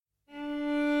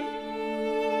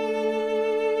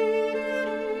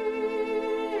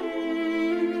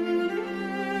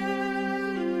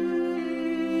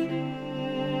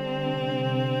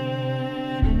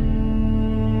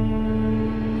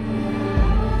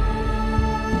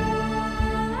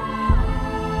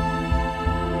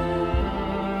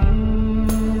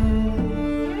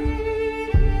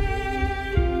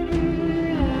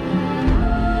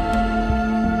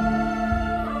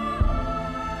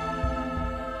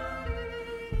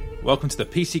Welcome to the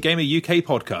PC Gamer UK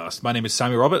podcast. My name is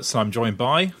Sammy Roberts, and I'm joined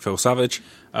by Phil Savage.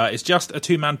 It's just a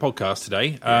two-man podcast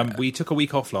today. We took a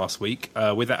week off last week,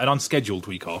 with an unscheduled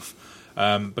week off,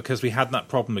 because we had that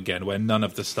problem again where none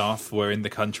of the staff were in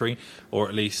the country, or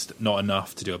at least not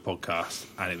enough to do a podcast,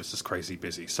 and it was just crazy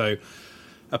busy. So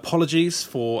apologies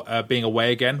for being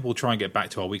away again. We'll try and get back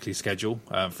to our weekly schedule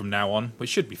from now on,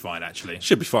 which should be fine, actually.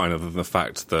 Should be fine, other than the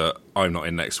fact that I'm not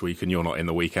in next week and you're not in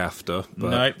the week after. But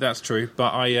no, that's true.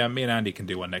 But me and Andy can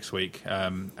do one next week.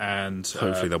 And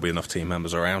hopefully there'll be enough team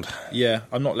members around. Yeah,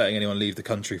 I'm not letting anyone leave the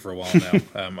country for a while now.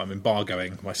 I'm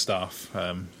embargoing my staff.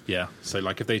 So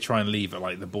like if they try and leave at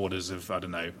like the borders of, I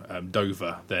don't know,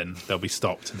 Dover, then they'll be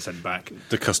stopped and sent back.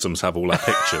 The customs have all our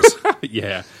pictures.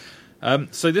 Yeah.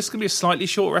 So this is going to be a slightly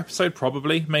shorter episode,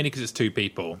 probably, mainly because it's two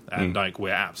people, and like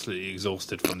we're absolutely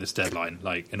exhausted from this deadline.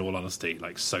 Like, in all honesty,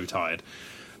 like so tired.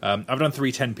 I've done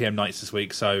 3 10 p.m. nights this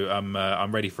week, so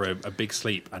I'm ready for a big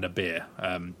sleep and a beer.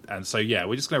 And so yeah,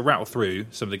 we're just going to rattle through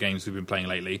some of the games we've been playing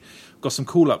lately. Got some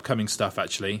cool upcoming stuff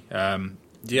actually.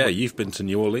 Yeah, you've been to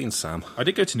New Orleans, Sam. I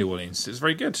did go to New Orleans. It was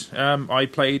very good. I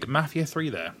played Mafia 3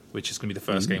 there, which is going to be the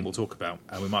first game we'll talk about,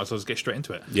 and we might as well just get straight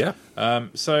into it. Yeah.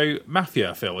 So,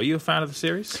 Mafia, Phil, are you a fan of the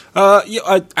series? Yeah,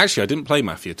 I didn't play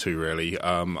Mafia 2, really.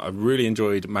 I really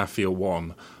enjoyed Mafia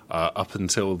 1 up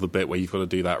until the bit where you've got to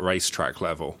do that racetrack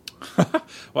level.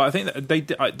 Well, I think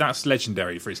that that's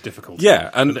legendary for its difficulty. Yeah,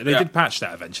 and they did patch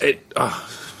that eventually.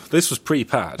 This was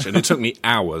pre-patch, and it took me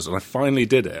hours, and I finally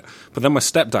did it. But then my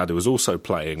stepdad, who was also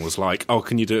playing, was like, oh,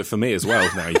 can you do it for me as well?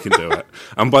 Now you can do it.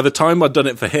 And by the time I'd done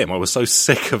it for him, I was so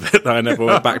sick of it that I never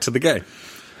went back to the game.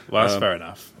 Well, that's fair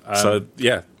enough. So,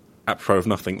 yeah, apropos of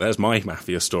nothing, there's my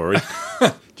Mafia story.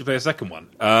 Did you play a second one?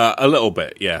 A little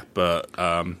bit, yeah, but...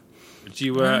 Do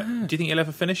you think you'll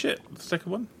ever finish it, the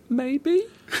second one? Maybe.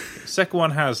 Second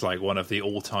one has like one of the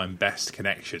all-time best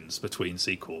connections between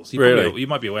sequels. You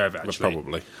might be aware of it, actually.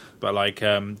 Probably. But like, do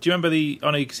you remember the...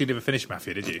 Oh, no, you never finished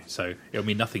Mafia, did you? So it'll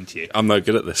mean nothing to you. I'm no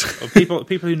good at this. Well,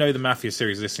 people who know the Mafia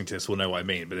series listening to this will know what I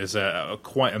mean, but there's a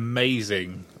quite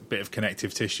amazing bit of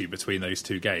connective tissue between those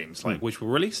two games, like which were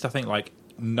released, I think, like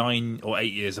 9 or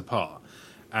 8 years apart.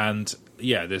 And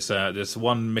yeah, there's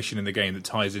one mission in the game that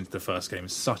ties into the first game in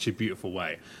such a beautiful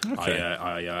way. Okay.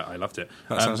 I loved it.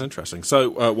 That sounds interesting.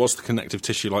 So what's the connective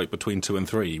tissue like between 2 and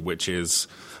 3, which is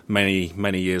many,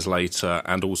 many years later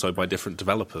and also by different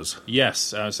developers? Yes,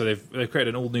 so they've created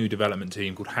an all-new development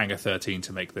team called Hangar 13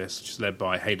 to make this, which is led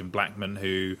by Hayden Blackman,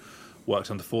 who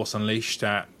worked on The Force Unleashed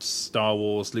at Star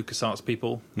Wars LucasArts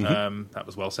people. That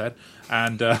was well said.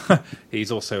 And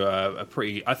he's also a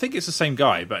pretty... I think it's the same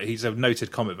guy, but he's a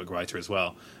noted comic book writer as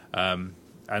well. And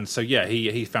so, yeah,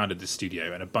 he founded this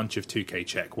studio, and a bunch of 2K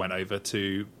Czech went over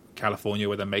to California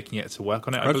where they're making it to work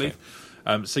on it, I believe.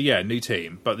 So, yeah, new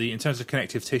team. But in terms of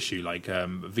connective tissue, like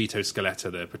Vito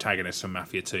Scaletta, the protagonist from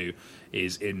Mafia 2,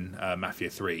 is in Mafia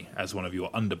 3 as one of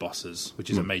your underbosses, which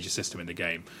is a major system in the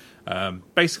game.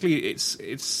 Basically,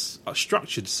 it's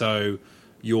structured so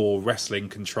you're wrestling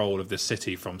control of the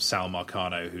city from Sal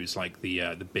Marcano, who's like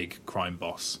the big crime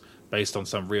boss, based on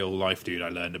some real life dude I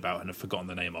learned about and have forgotten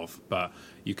the name of, but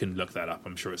you can look that up.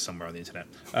 I'm sure it's somewhere on the internet.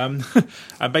 And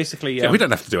basically, we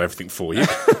don't have to do everything for you.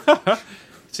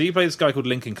 So you play this guy called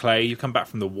Lincoln Clay. You come back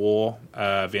from the war,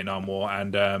 Vietnam War,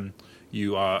 and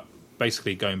you are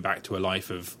basically going back to a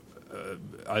life of,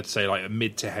 I'd say, like a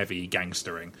mid to heavy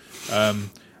gangstering.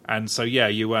 And so, yeah,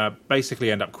 you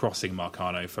basically end up crossing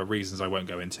Marcano for reasons I won't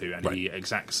go into, and he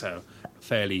exacts a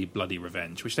fairly bloody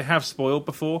revenge, which they have spoiled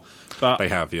before. But they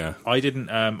have, yeah. I didn't.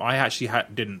 I actually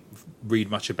didn't read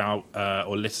much about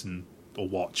or listen or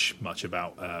watch much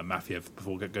about Mafia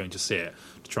before going to see it,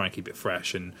 to try and keep it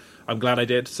fresh, and I'm glad I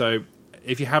did. So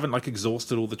if you haven't like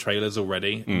exhausted all the trailers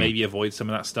already, maybe avoid some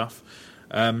of that stuff.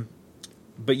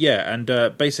 But yeah,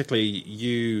 and basically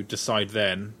you decide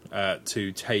then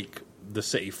to take the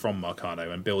city from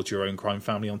Marcano and build your own crime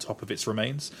family on top of its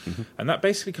remains, and that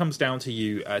basically comes down to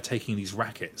you taking these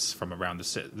rackets from around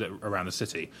the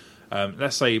city.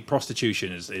 Let's say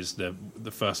prostitution is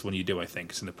the first one you do. I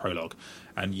think it's in the prologue,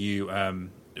 and you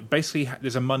basically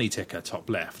there's a money ticker top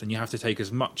left, and you have to take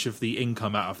as much of the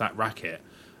income out of that racket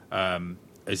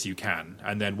as you can,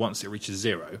 and then once it reaches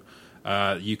 0,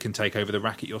 you can take over the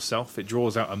racket yourself. It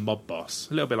draws out a mob boss,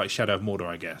 a little bit like Shadow of Mordor,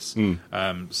 I guess. And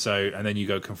then you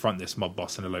go confront this mob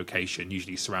boss in a location,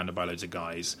 usually surrounded by loads of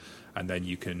guys, and then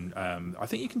you can, I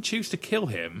think you can choose to kill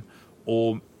him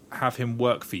or have him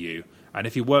work for you. And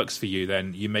if he works for you,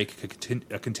 then you make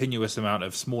a continuous amount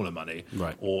of smaller money.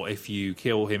 Right. Or if you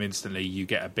kill him instantly, you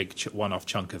get a big one-off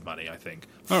chunk of money, I think.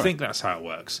 I think that's how it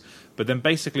works. But then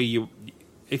basically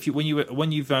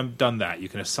when you've done that, you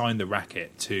can assign the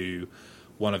racket to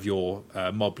one of your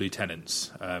mob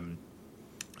lieutenants.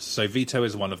 So Vito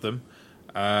is one of them.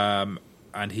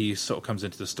 And he sort of comes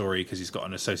into the story because he's got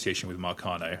an association with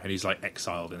Marcano, and he's like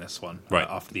exiled in this one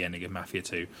after the ending of Mafia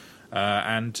 2.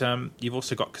 And you've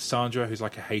also got Cassandra, who's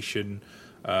like a Haitian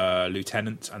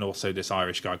lieutenant, and also this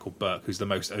Irish guy called Burke, who's the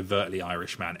most overtly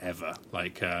Irish man ever.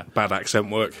 Like bad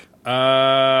accent work.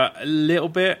 A little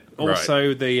bit.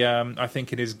 Also, the I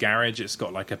think in his garage, it's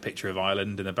got like a picture of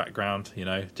Ireland in the background.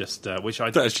 Just which I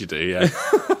actually do. Yeah.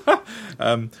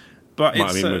 But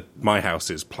my house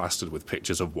is plastered with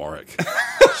pictures of Warwick.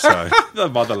 So the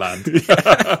motherland.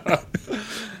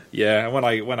 Yeah, when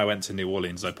I went to New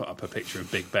Orleans, I put up a picture of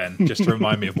Big Ben just to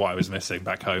remind me of what I was missing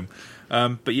back home.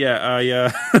 But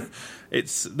yeah,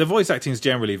 it's the voice acting is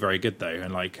generally very good though,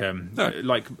 and like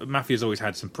Mafia's always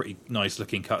had some pretty nice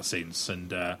looking cutscenes,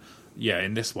 and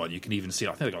in this one you can even see I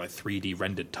think they got like 3D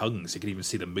rendered tongues. You can even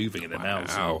see them moving in their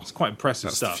mouths. It's quite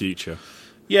impressive stuff. That's the future.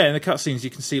 Yeah, in the cutscenes you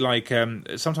can see like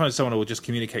sometimes someone will just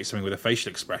communicate something with a facial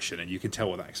expression, and you can tell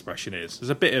what that expression is. There's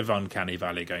a bit of uncanny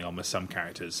valley going on with some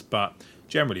characters, but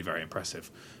generally very impressive.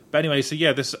 But anyway, so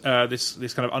yeah, this kind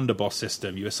of underboss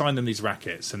system, you assign them these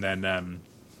rackets, and then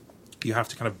you have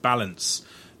to kind of balance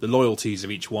the loyalties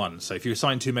of each one. So if you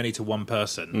assign too many to one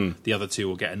person, the other two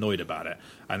will get annoyed about it,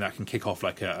 and that can kick off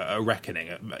like a reckoning.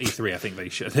 At E3, I think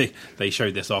they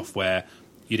showed this off where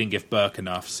you didn't give Burke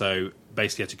enough, so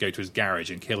basically had to go to his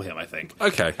garage and kill him, I think.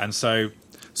 Okay. And so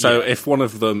if one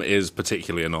of them is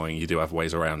particularly annoying, you do have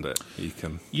ways around it.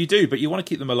 You do, but you want to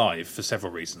keep them alive for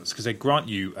several reasons, because they grant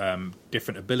you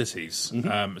different abilities.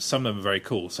 Mm-hmm. Some of them are very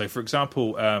cool. So, for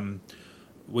example,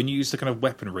 when you use the kind of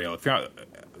weapon reel,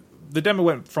 the demo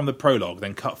went from the prologue,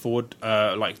 then cut forward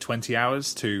like 20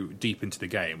 hours to deep into the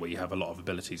game, where you have a lot of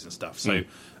abilities and stuff. So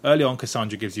early on,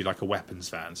 Cassandra gives you like a weapons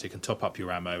van, so you can top up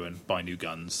your ammo and buy new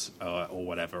guns or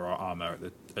whatever, or armor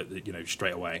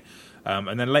straight away.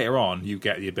 And then later on, you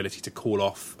get the ability to call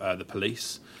off the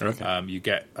police. Okay. You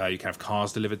can have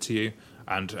cars delivered to you.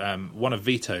 And one of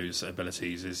Vito's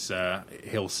abilities is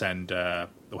he'll send, or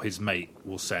his mate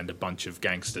will send a bunch of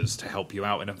gangsters to help you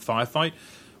out in a firefight,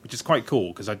 which is quite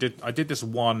cool, because I did this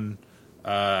one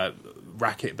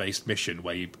racket-based mission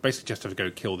where you basically just have to go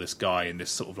kill this guy in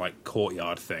this sort of like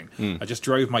courtyard thing. I just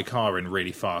drove my car in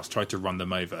really fast, tried to run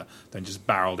them over, then just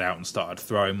barreled out and started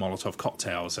throwing Molotov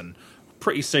cocktails, and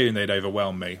pretty soon they'd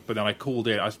overwhelm me. But then I called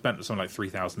in, I spent something like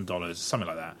 $3,000, something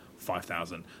like that,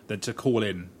 $5,000, then to call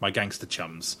in my gangster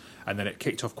chums, and then it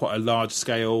kicked off quite a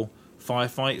large-scale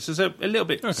firefight. So it's a little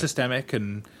bit systemic,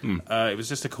 and it was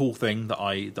just a cool thing that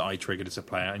I triggered as a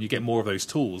player. And you get more of those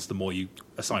tools the more you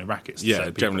assign rackets. Yeah,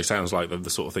 it generally sounds like the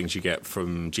sort of things you get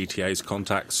from GTA's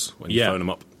contacts when you phone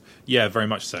them up. Yeah, very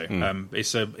much so.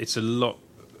 It's a lot.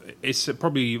 It's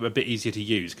probably a bit easier to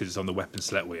use because it's on the weapon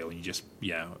select wheel, and you just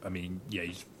you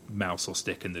just mouse or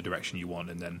stick in the direction you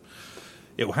want, and then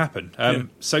it will happen.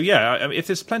 So if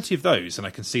there's plenty of those, and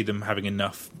I can see them having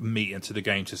enough meat into the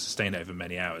game to sustain it over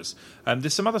many hours.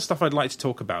 There's some other stuff I'd like to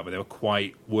talk about, but they were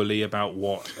quite woolly about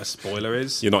what a spoiler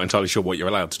is. You're not entirely sure what you're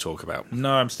allowed to talk about.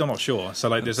 No, I'm still not sure. So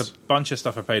there's a bunch of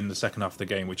stuff I played in the second half of the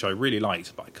game which I really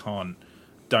liked, but I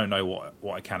don't know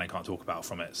what I can and can't talk about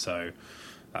from it. So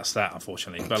that's that,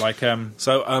 unfortunately. But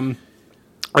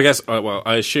I guess,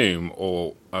 I assume,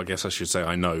 or I guess I should say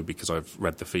I know, because I've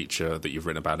read the feature that you've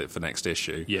written about it for next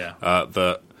issue,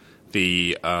 that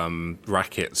the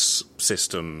rackets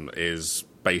system is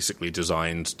basically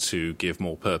designed to give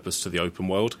more purpose to the open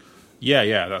world.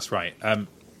 Yeah, that's right.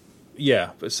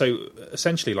 So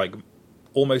essentially,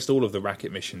 almost all of the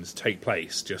racket missions take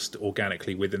place just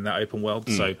organically within that open world.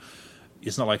 So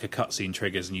it's not like a cutscene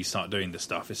triggers and you start doing this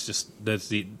stuff. It's just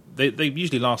they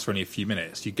usually last for only a few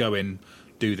minutes. You go in,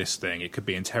 do this thing. It could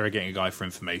be interrogating a guy for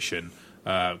information,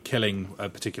 killing a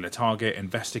particular target,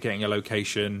 investigating a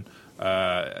location,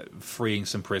 freeing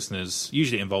some prisoners.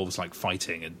 Usually it involves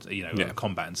fighting and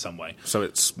combat in some way. So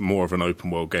it's more of an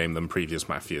open world game than previous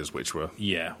Mafias, which were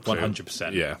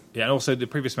 100%. Yeah, and also the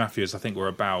previous Mafias I think were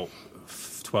about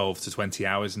 12 to 20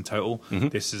 hours in total.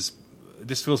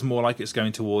 This feels more like it's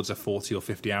going towards a 40 or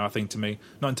 50 hour thing to me.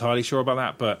 Not entirely sure about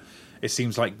that, but it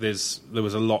seems like there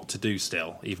was a lot to do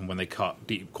still, even when they cut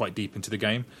quite deep into the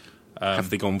game. Have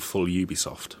they gone full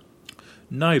Ubisoft?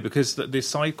 No, because the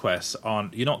side quests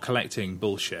you're not collecting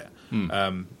bullshit,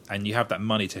 and you have that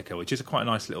money ticker, which is quite a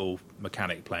nice little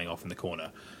mechanic playing off in the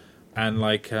corner, and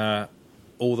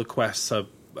all the quests are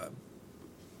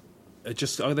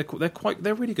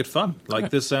they're really good fun.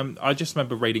 There's I just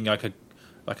remember raiding like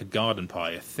a garden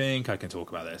party. I think I can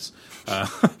talk about this. I'm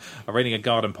raiding a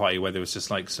garden party where there was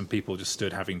just some people just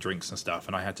stood having drinks and stuff,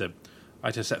 and I had to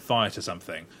set fire to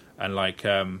something, and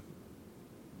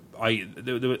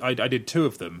I did 2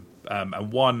 of them,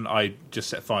 and one I just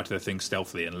set fire to the thing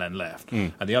stealthily and then left,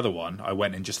 and the other one I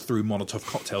went and just threw Molotov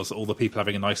cocktails at all the people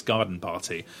having a nice garden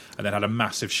party, and then had a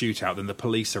massive shootout. Then the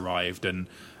police arrived, and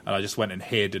I just went and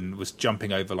hid and was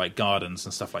jumping over like gardens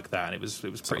and stuff like that. And it was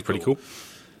pretty cool.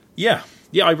 Yeah,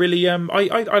 I really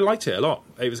I liked it a lot.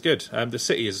 It was good. The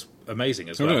city is amazing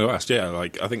as well. I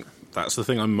think that's the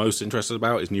thing I'm most interested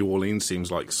about. Is New Orleans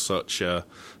seems like such a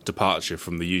departure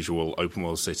from the usual open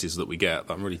world cities that we get.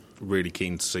 I'm really, really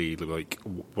keen to see like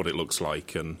what it looks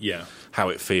like and how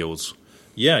it feels.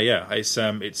 Yeah. It's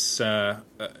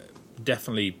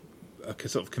definitely a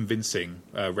sort of convincing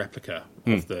replica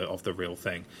of the real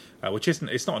thing, which isn't.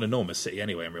 It's not an enormous city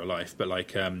anyway in real life, but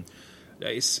like.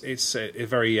 It's a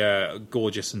very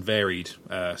gorgeous and varied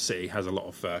city. Has a lot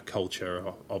of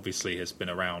culture. Obviously, has been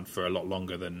around for a lot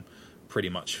longer than pretty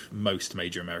much most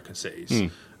major American cities,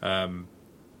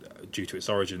 due to its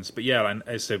origins. But yeah, and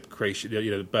it's a creation,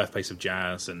 the birthplace of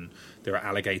jazz, and there are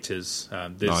alligators.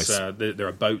 There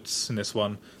are boats in this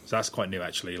one, so that's quite new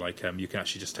actually. Like you can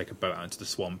actually just take a boat out into the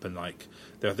swamp, and like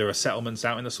there are settlements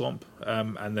out in the swamp,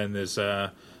 and then there's.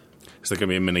 Is there going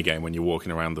to be a mini game when you're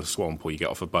walking around the swamp, or you get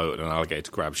off a boat and an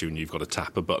alligator grabs you, and you've got to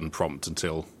tap a button prompt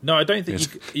until? No, I don't think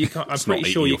you can't. I'm pretty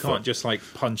sure you can't just like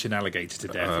punch an alligator to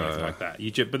death or anything like that.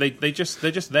 But they're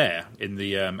just there in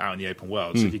the out in the open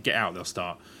world. So if you get out, they'll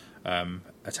start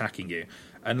attacking you.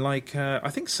 And like I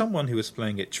think someone who was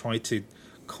playing it tried to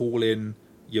call in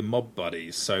your mob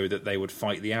buddies so that they would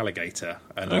fight the alligator.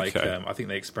 And I think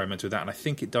they experimented with that, and I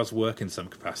think it does work in some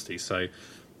capacity. So.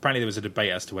 Apparently there was a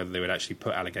debate as to whether they would actually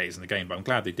put alligators in the game, but I'm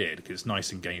glad they did, because it's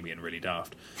nice and gamey and really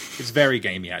daft. It's very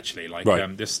gamey, actually. Like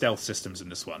there's stealth systems in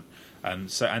this one, and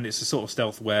it's a sort of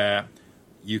stealth where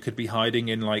you could be hiding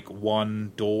in like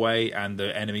one doorway, and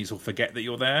the enemies will forget that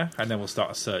you're there, and then we'll start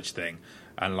a search thing,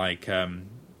 and like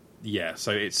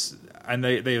so it's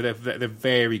they're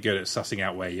very good at sussing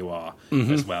out where you are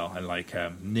as well, and like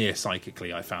near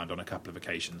psychically I found on a couple of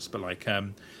occasions, but like.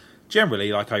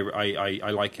 Generally, like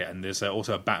I like it, and there's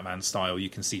also a Batman style. You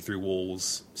can see through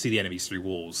walls, see the enemies through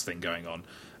walls thing going on.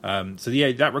 So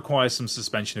that requires some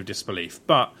suspension of disbelief,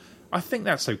 but I think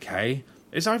that's okay.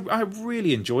 I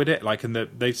really enjoyed it. Like, and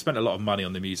they've spent a lot of money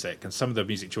on the music, and some of the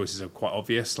music choices are quite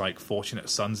obvious. Like "Fortunate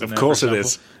Sons" in there. Of course, it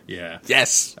is. Yeah.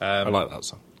 Yes. I like that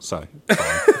song. So,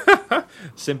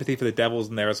 "Sympathy for the Devil's"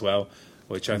 in there as well,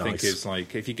 which I think is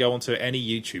like if you go onto any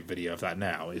YouTube video of that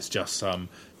now, it's just some.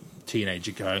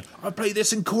 Teenager going, I play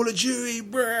this in Call of Duty,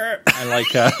 bruh. And like,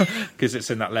 because it's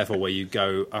in that level where you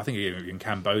go, I think you're in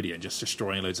Cambodia and just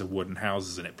destroying loads of wooden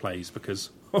houses, and it plays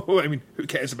because, I mean, who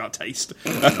cares about taste?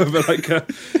 But like,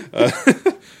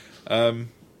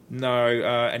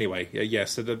 anyway, yeah.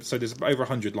 So there's over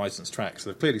 100 licensed tracks. So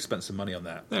they've clearly spent some money on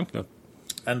that. Okay.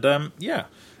 And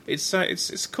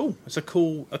it's cool. It's a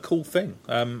cool thing.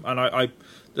 And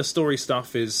the story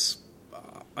stuff is.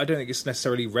 I don't think it's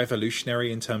necessarily revolutionary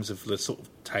in terms of the sort of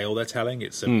tale they're telling.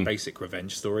 It's a basic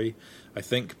revenge story, I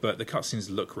think, but the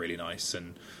cutscenes look really nice,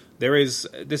 and there's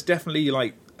definitely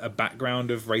like a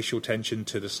background of racial tension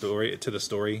to the story,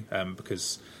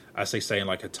 because as they say in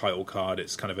like a title card,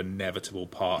 it's kind of an inevitable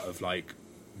part of like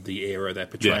the era they're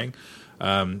portraying.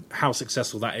 How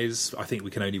successful that is, I think we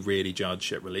can only really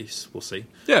judge at release. We'll see.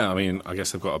 Yeah, I mean, I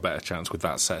guess they've got a better chance with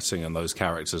that setting and those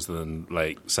characters than,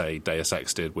 like, say, Deus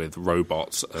Ex did with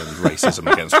robots and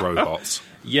racism against robots.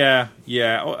 Yeah.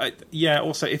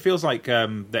 Also, it feels like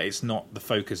that it's not the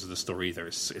focus of the story either.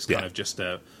 It's kind of just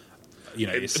a...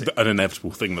 it's an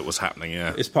inevitable thing that was happening.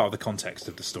 Yeah, it's part of the context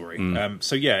of the story.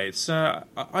 So yeah, it's I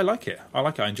like it.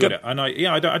 I enjoyed it, and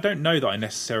I don't know that I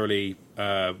necessarily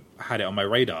had it on my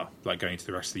radar like going into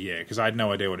the rest of the year, because I had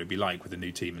no idea what it'd be like with the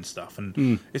new team and stuff.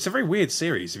 And it's a very weird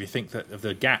series if you think that of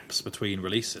the gaps between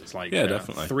releases. Like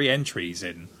definitely 3 entries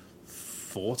in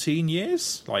 14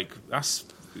 years. Like that's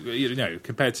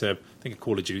compared to I think a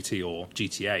Call of Duty or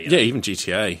GTA. Yeah, even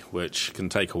GTA, which can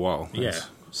take a while. Yeah,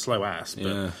 slow ass.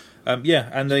 But, yeah.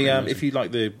 And if you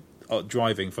like the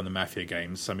driving from the Mafia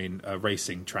games, I mean,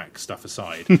 racing track stuff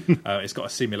aside, it's got a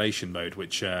simulation mode,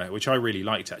 which I really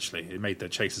liked, actually. It made the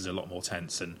chases a lot more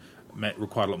tense and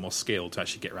required a lot more skill to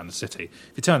actually get around the city.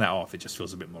 If you turn that off, it just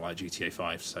feels a bit more like GTA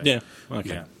 5. So, yeah, okay.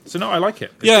 Yeah. So, no, I like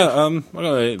it.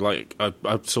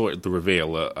 I saw it at the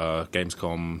reveal at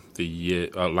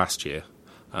Gamescom last year,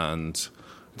 and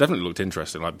it definitely looked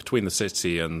interesting. Like, between the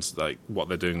city and like what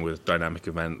they're doing with dynamic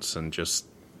events and just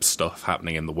stuff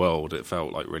happening in the world, it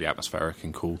felt like really atmospheric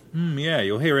and cool. Yeah,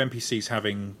 you'll hear NPCs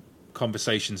having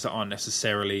conversations that aren't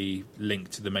necessarily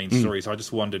linked to the main story. So I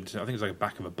just wondered, I think it was like a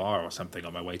back of a bar or something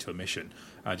on my way to a mission.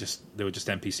 There were just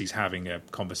NPCs having a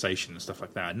conversation and stuff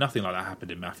like that. Nothing like that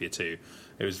happened in Mafia 2.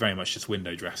 It was very much just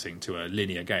window dressing to a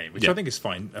linear game, which I think is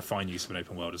a fine use of an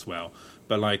open world as well.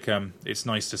 But like, it's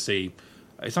nice to see.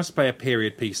 It's nice to play a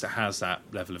period piece that has that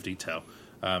level of detail.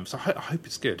 So I hope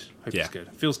it's good. It's good.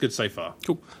 It feels good so far.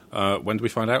 Cool. When do we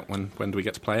find out? When do we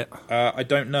get to play it? I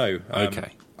don't know.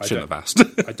 Okay. Shouldn't have asked.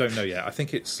 I don't know yet. I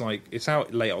think it's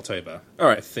out late October. All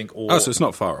right. I think. So it's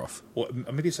not far off. Or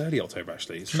maybe it's early October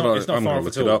actually. It's I'm not far gonna off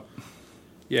look at it all. up.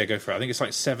 Yeah, go for it. I think it's like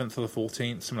 7th or the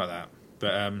 14th, something like that.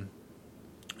 But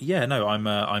yeah, no, I'm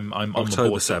on October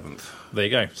board. 7th. There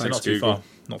you go. So Thanks, not too Google. far.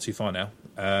 Not too far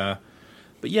now.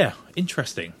 But yeah,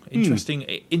 interesting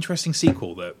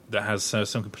sequel that has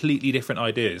some completely different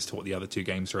ideas to what the other two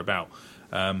games are about.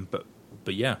 But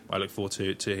yeah, I look forward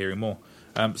to hearing more.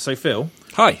 So Phil,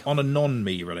 Hi. On a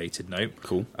non-me related note,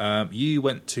 Cool. You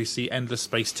went to see Endless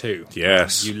Space 2.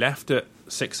 Yes. You left at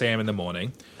 6 a.m. in the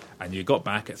morning, and you got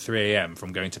back at 3 a.m.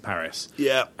 from going to Paris.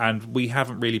 Yeah. And we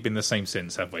haven't really been the same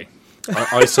since, have we?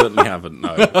 I certainly haven't.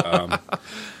 No.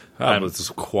 That was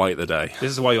quite the day.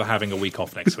 This is why you're having a week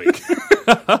off next week.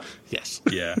 Yes.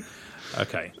 Yeah.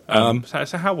 Okay.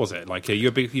 So how was it? Like, you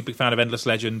a big fan of Endless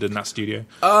Legend and that studio?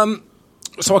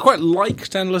 So I quite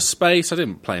liked Endless Space. I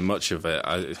didn't play much of it.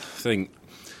 I think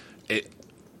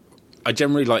I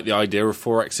generally like the idea of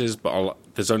 4Xs, but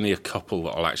there's only a couple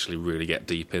that I'll actually really get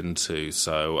deep into.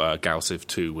 So Civ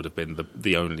 2 would have been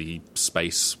the only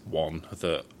space one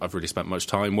that I've really spent much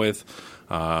time with.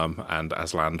 And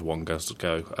as Land 1 goes to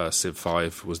go, Civ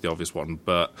 5 was the obvious one.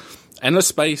 But Endless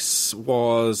Space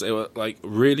was like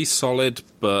really solid,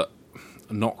 but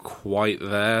not quite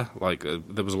there. Like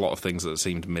there was a lot of things that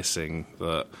seemed missing,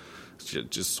 that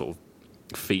just sort of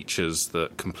features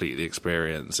that complete the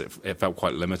experience. It felt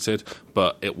quite limited,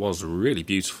 but it was really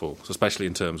beautiful, especially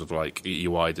in terms of like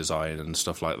UI design and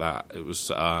stuff like that.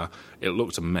 It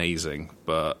looked amazing,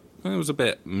 but it was a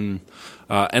bit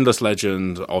Endless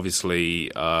Legend, obviously,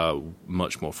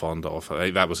 much more fond of. I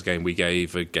think that was a game we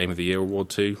gave a Game of the Year award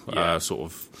to.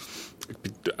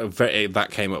 That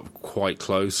came up quite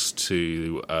close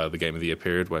to the Game of the Year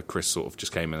period, where Chris sort of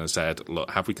just came in and said,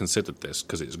 look, have we considered this?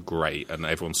 Because it's great. And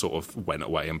everyone sort of went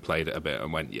away and played it a bit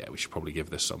and went, yeah, we should probably give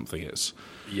this something. It's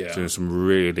doing some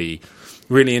really,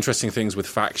 really interesting things with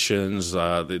factions,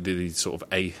 the sort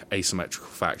of asymmetrical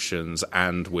factions,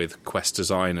 and with quest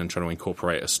design and trying to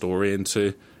incorporate a story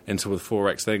into the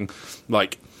 4X thing.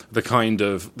 Like, the kind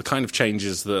of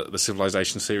changes that the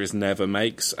Civilization series never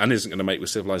makes and isn't going to make with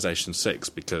Civilization 6,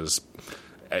 because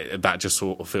that just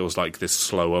sort of feels like this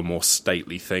slower, more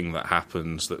stately thing that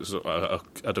happens that's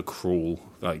at a cruel,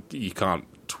 like, you can't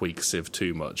tweak Civ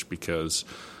too much because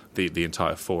the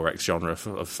entire 4X genre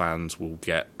of fans will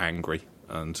get angry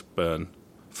and burn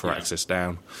 4Xs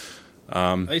down.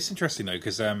 It's interesting though,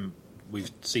 because we've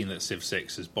seen that Civ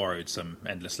 6 has borrowed some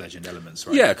Endless Legend elements,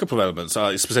 right? Yeah, a couple of elements.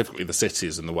 Specifically the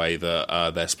cities and the way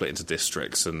that they're split into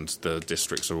districts, and the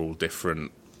districts are all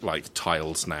different, like,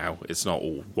 tiles now. It's not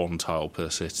all one tile per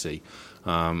city.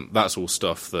 That's all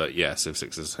stuff that, Civ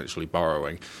 6 is essentially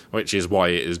borrowing, which is why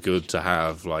it is good to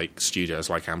have, like, studios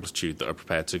like Amplitude that are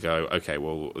prepared to go, okay,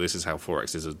 well, this is how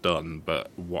 4Xs are done,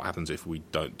 but what happens if we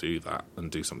don't do that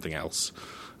and do something else?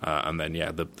 And then,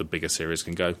 the bigger series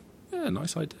can go, yeah,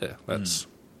 nice idea. Let's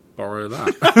borrow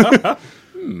that.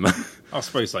 I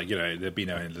suppose, like, there'd be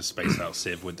no Endless Space without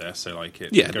Civ, would there? So, like,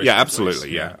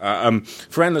 absolutely,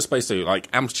 for Endless Space 2, like,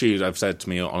 Amplitude, I've said to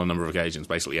me on a number of occasions,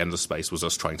 basically, Endless Space was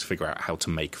us trying to figure out how to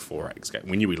make 4X game.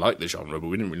 We knew we liked the genre, but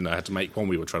we didn't really know how to make one.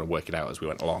 We were trying to work it out as we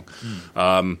went along.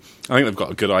 I think they've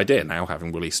got a good idea now,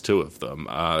 having released 2 of them.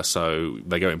 So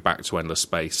they're going back to Endless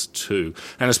Space 2.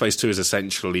 Endless Space 2 is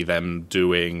essentially them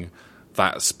doing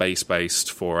that space-based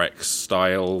 4X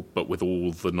style, but with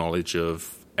all the knowledge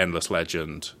of Endless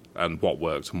Legend and what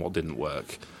worked and what didn't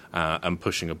work, and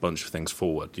pushing a bunch of things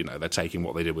forward. They're taking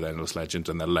what they did with Endless Legend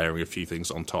and they're layering a few things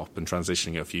on top and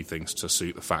transitioning a few things to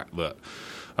suit the fact that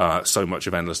so much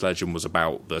of Endless Legend was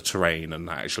about the terrain and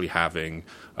actually having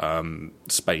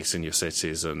space in your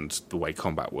cities and the way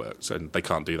combat works, and they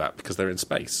can't do that because they're in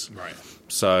space. Right.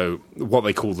 So what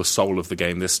they call the soul of the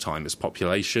game this time is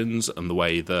populations, and the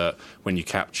way that when you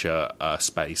capture a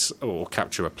space or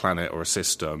capture a planet or a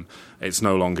system, it's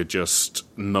no longer just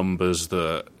numbers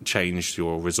that change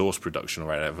your resource production or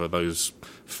whatever. Those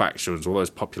factions or those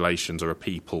populations are a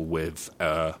people with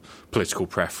political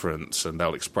preference, and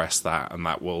they'll express that, and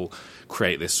that will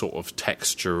create this sort of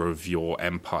texture of your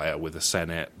empire with a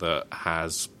Senate that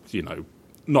has,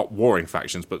 not warring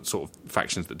factions, but sort of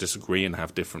factions that disagree and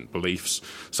have different beliefs.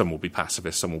 Some will be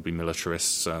pacifists, some will be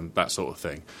militarists, that sort of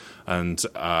thing. And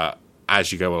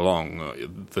as you go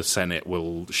along, the Senate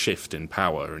will shift in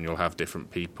power, and you'll have different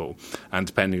people. And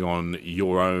depending on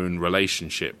your own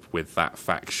relationship with that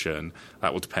faction,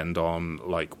 that will depend on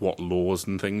like what laws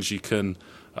and things you can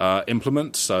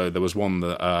implement. So there was one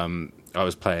that I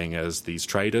was playing as these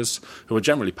traders who were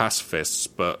generally pacifists,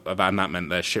 and that meant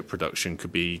their ship production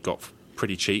could be got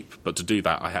pretty cheap. But to do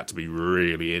that, I had to be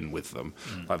really in with them.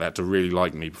 Like they had to really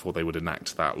like me before they would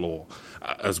enact that law,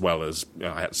 as well as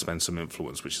I had to spend some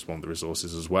influence, which is one of the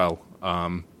resources as well.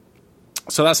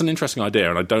 So that's an interesting idea,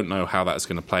 and I don't know how that's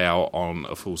going to play out on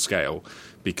a full scale,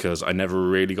 because I never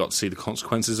really got to see the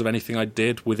consequences of anything I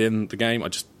did within the game. I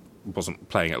just wasn't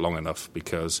playing it long enough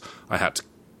because I had to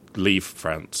leave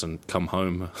France and come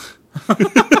home.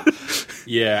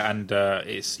 Yeah, and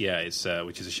it's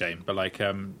which is a shame. But like,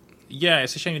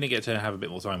 it's a shame you didn't get to have a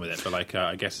bit more time with it. But like,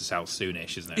 I guess it's out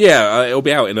soonish, isn't it? Yeah, it'll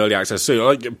be out in early access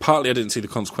soon. Partly, I didn't see the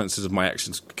consequences of my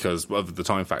actions because of the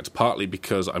time factor. Partly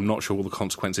because I'm not sure all the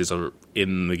consequences are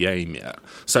in the game yet.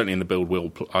 Certainly in the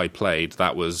build I played,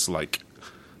 that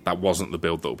wasn't the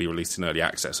build that will be released in early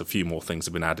access. A few more things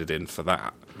have been added in for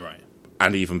that. Right.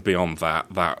 And even beyond that,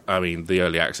 I mean, the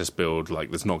early access build,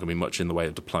 like, there's not going to be much in the way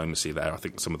of diplomacy there. I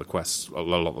think some of the quests, a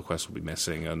lot of the quests will be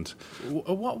missing. And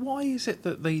why is it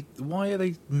that why are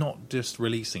they not just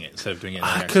releasing it instead of doing it in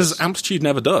early access? Because Amplitude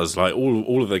never does. Like,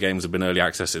 all of their games have been early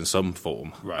access in some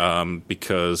form. Right.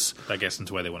 Because that gets them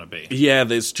to where they want to be. Yeah,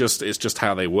 it's just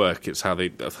how they work. It's how they,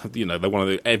 they want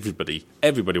to. Everybody,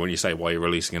 when you say why you're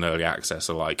releasing an early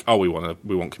access, are like, oh, we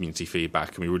want community feedback,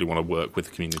 and we really want to work with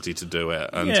the community to do it.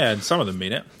 And yeah, and some of them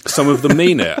mean it. Some of them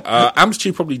mean it.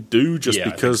 Amplitude probably do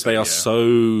because they are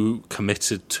so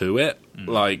committed to it.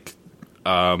 Like,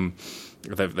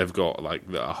 they've got like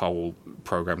a whole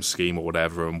program scheme or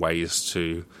whatever, and ways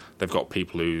to. They've got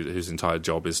people whose entire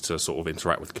job is to sort of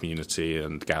interact with the community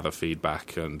and gather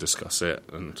feedback and discuss it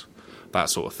and that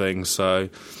sort of thing. So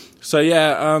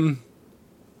yeah.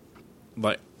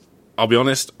 Like, I'll be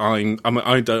honest, I'm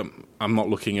not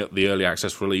looking at the early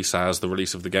access release as the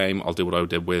release of the game. I'll do what I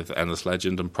did with Endless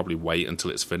Legend and probably wait until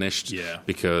it's finished. Yeah.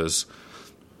 Because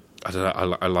I don't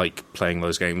know, I like playing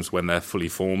those games when they're fully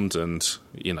formed and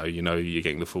you know you're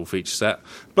getting the full feature set.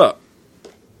 But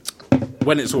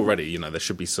when it's all ready, there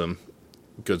should be some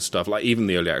good stuff. Like even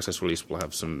the early access release will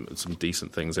have some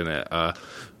decent things in it.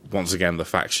 Once again, the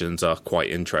factions are quite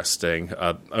interesting.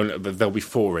 There'll be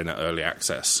 4 in early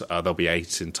access. There'll be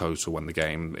 8 in total when the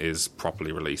game is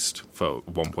properly released for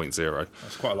 1.0.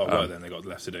 That's quite a lot of work then they got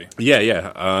left to do.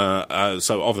 Yeah.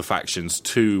 So of the factions,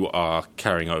 2 are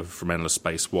carrying over from Endless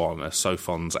Space 1,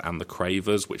 Sophons and the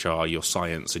Cravers, which are your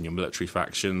science and your military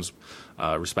factions,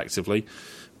 respectively.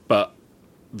 But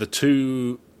the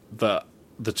two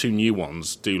new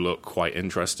ones do look quite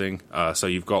interesting. So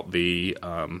you've got the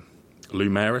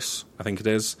Lumeris, I think it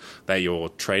is. They're your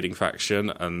trading faction,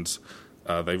 and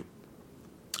I don't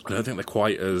think they're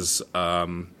quite as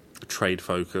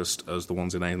trade-focused as the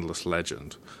ones in Endless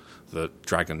Legend, the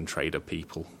Dragon Trader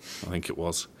people, I think it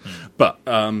was. But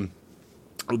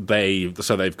they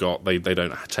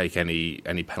don't take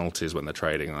any penalties when they're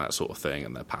trading and that sort of thing,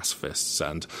 and they're pacifists.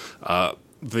 And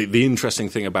the interesting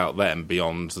thing about them,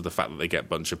 beyond the fact that they get a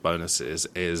bunch of bonuses,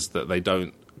 is that they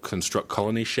don't construct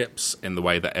colony ships in the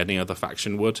way that any other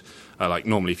faction would. Like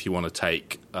normally, if you want to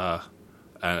take a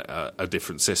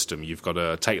different system, you've got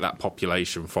to take that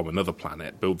population from another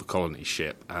planet, build the colony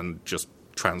ship, and just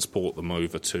transport them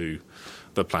over to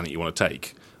the planet you want to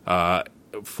take.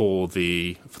 For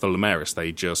the Lumeris,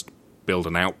 they just build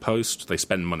an outpost. They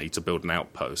spend money to build an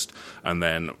outpost, and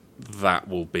then that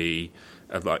will be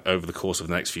like over the course of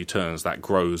the next few turns, that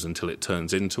grows until it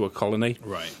turns into a colony.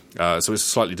 Right. So it's a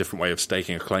slightly different way of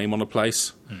staking a claim on a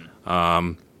place.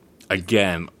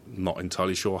 Again, not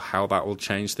entirely sure how that will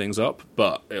change things up,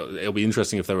 but it'll be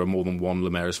interesting if there are more than one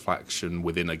Lumeris faction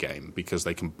within a game, because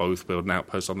they can both build an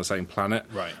outpost on the same planet.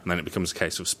 Right. And then it becomes a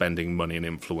case of spending money and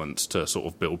influence to sort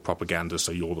of build propaganda,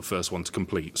 so you're the first one to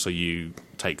complete, so you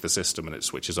take the system and it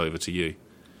switches over to you.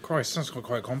 Christ, sounds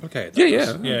quite complicated.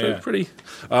 Yeah. Pretty.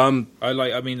 To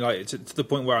the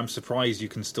point where I'm surprised you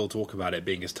can still talk about it,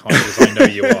 being as tired as I know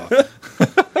you are.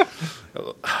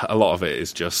 A lot of it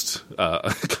is just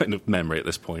kind of memory at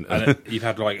this point. And you've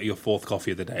had like your 4th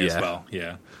coffee of the day as well.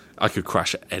 Yeah. I could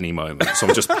crash at any moment, so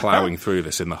I'm just ploughing through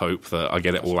this in the hope that I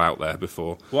get it all out there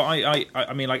before. Well,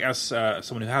 I mean, like as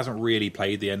someone who hasn't really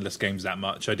played the Endless games that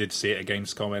much, I did see it at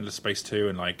Gamescom, Endless Space 2,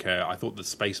 and like I thought the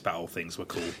space battle things were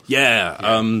cool. Yeah.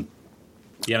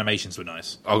 The animations were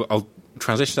nice. I'll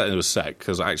transition that into a sec,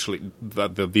 because actually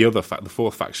the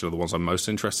fourth faction are the ones I'm most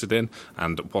interested in,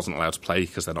 and wasn't allowed to play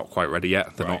because they're not quite ready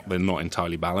yet. They're not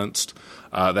entirely balanced.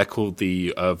 They're called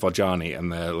the Vojani,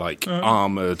 and they're like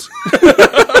armoured.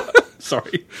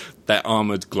 Sorry, they're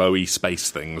armoured, glowy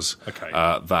space things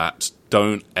that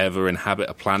don't ever inhabit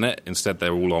a planet. Instead,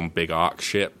 they're all on big arc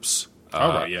ships.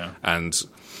 And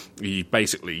you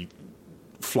basically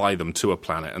fly them to a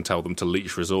planet and tell them to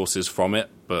leech resources from it,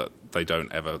 but they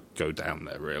don't ever go down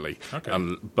there, really.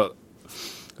 But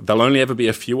there'll only ever be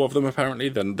a few of them, apparently.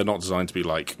 They're not designed to be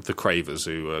like the Cravers,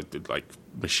 who are like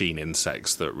machine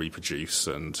insects that reproduce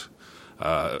and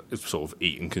sort of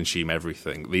eat and consume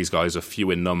everything. These guys are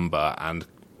few in number and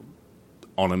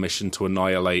on a mission to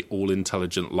annihilate all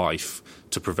intelligent life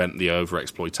to prevent the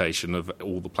overexploitation of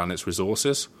all the planet's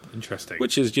resources. Interesting.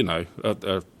 Which is,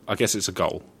 I guess it's a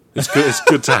goal. It's good. It's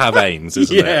good to have aims,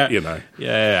 isn't it?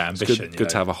 Ambition. It's good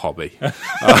to have a hobby.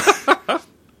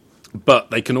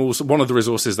 But they can also, one of the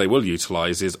resources they will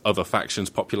utilise is other factions'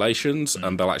 populations,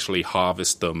 and they'll actually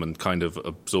harvest them and kind of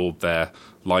absorb their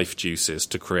life juices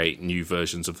to create new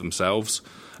versions of themselves.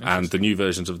 And the new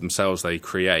versions of themselves they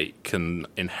create can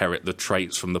inherit the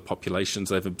traits from the populations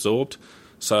they've absorbed.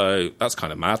 So that's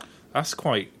kind of mad.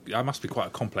 That must be quite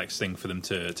a complex thing for them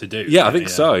to do. Yeah, I think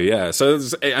so, yeah. So,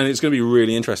 it's going to be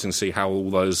really interesting to see how all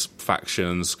those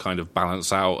factions kind of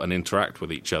balance out and interact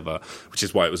with each other, which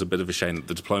is why it was a bit of a shame that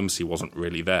the diplomacy wasn't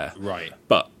really there. Right.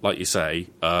 But, like you say,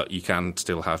 you can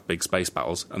still have big space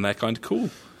battles, and they're kind of cool.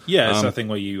 Yeah, it's a thing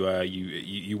where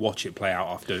you watch it play out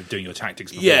after doing your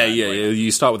tactics. Yeah.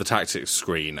 You start with the tactics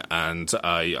screen, and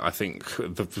I think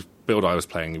the build I was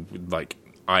playing, like,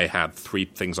 I had 3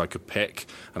 things I could pick,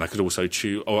 and I could also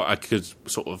choose, or I could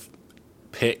sort of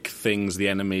pick things the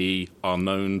enemy are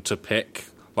known to pick,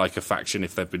 like a faction.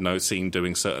 If they've been seen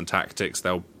doing certain tactics,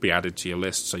 they'll be added to your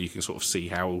list, so you can sort of see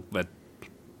how they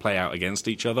play out against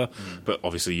each other. But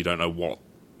obviously, you don't know what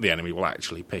the enemy will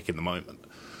actually pick in the moment.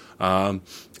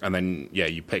 And then,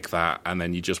 you pick that, and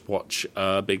then you just watch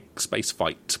a big space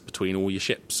fight between all your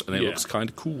ships, and it looks kind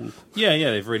of cool. Yeah,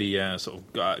 they've really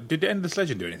did Endless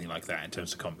Legend do anything like that in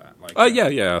terms of combat?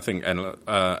 I think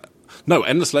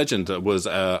Endless Legend was,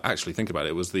 actually, think about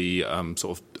it, was the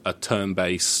sort of a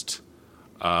turn-based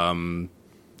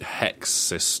hex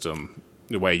system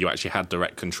where you actually had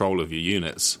direct control of your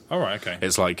units. Oh, right, okay.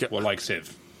 It's like... Well, like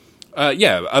Civ.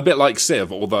 A bit like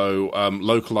Civ, although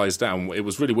localized down. It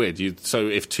was really weird. So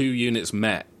if 2 units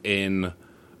met in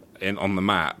on the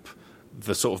map,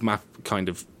 the sort of map kind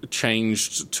of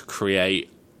changed to create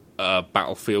a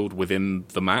battlefield within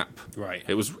the map. Right.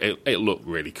 It looked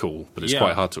really cool, but it's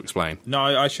quite hard to explain. No,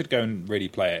 I should go and really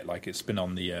play it. Like, it's been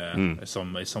on the it's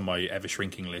on my ever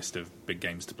shrinking list of big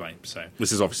games to play. So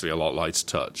this is obviously a lot lighter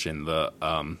touch in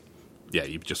that.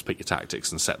 You just pick your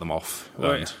tactics and set them off.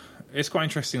 Right. It's quite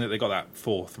interesting that they got that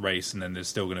 4th race, and then there's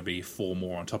still going to be 4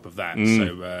 more on top of that.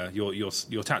 So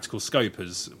your tactical scope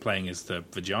is playing as the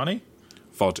Vojani?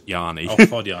 Vodjani. Oh,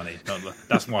 Vodjani.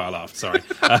 That's why I laughed. Sorry.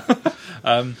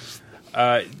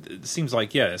 It seems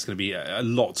like it's going to be a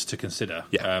lot to consider.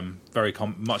 Yeah.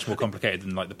 Much more complicated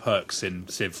than like the perks in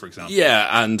Civ, for example.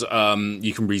 Yeah, and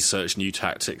you can research new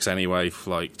tactics anyway,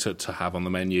 like to have on the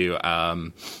menu.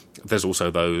 There's also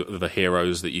the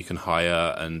heroes that you can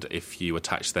hire, and if you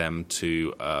attach them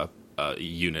to a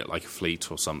unit like a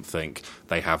fleet or something,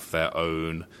 they have their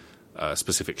own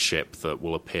specific ship that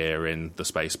will appear in the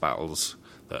space battles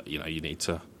that you need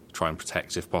to try and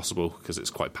protect if possible, because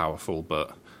it's quite powerful,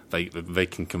 but they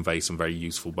can convey some very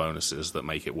useful bonuses that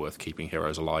make it worth keeping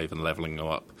heroes alive and leveling them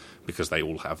up, because they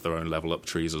all have their own level up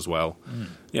trees as well.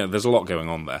 There's a lot going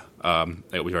on there.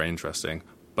 It'll be very interesting,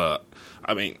 but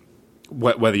I mean,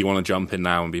 whether you want to jump in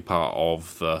now and be part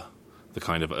of the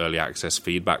kind of early access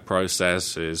feedback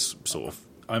process is sort of...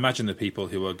 I imagine the people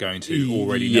who are going to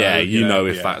already know... Yeah,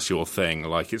 if that's your thing.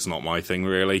 Like, it's not my thing,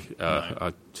 really.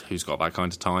 No. Who's got that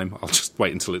kind of time? I'll just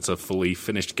wait until it's a fully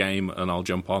finished game and I'll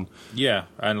jump on. Yeah,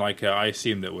 and I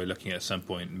assume that we're looking at some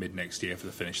point mid-next year for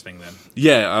the finished thing then.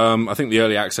 Yeah, I think the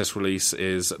early access release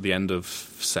is at the end of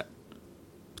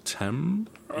September?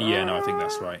 Yeah, no, I think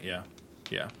that's right, yeah.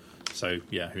 So,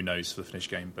 who knows for the finished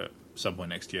game, but some point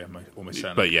next year, almost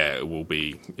certainly. But it will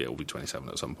be 27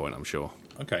 at some point, I'm sure.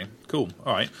 Okay, cool.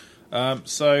 All right.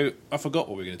 So I forgot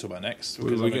what we were going to talk about next.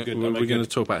 We're going to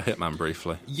talk about Hitman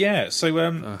briefly. Yeah, so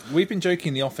we've been joking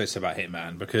in the office about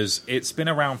Hitman because it's been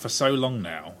around for so long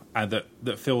now, and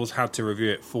that Phil's had to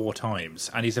review it 4 times,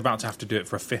 and he's about to have to do it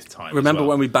for a 5th time. Remember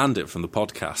when we banned it from the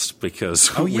podcast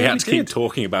because we had to keep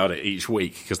talking about it each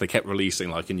week because they kept releasing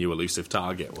like a new elusive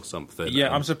target or something.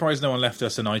 Yeah, I'm surprised no one left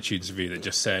us an iTunes review that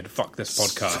just said "fuck this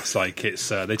podcast." Like it's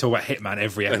they talk about Hitman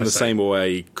every episode. In the same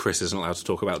way, Chris isn't allowed to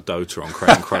talk about Dota on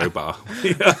Crane Crowbar.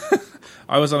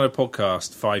 I was on a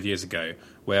podcast 5 years ago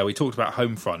where we talked about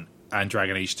Homefront and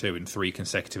Dragon Age 2 in 3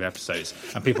 consecutive episodes,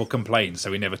 and people complained, so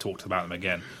we never talked about them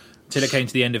again. Till it came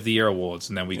to the end of the year awards,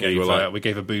 and then we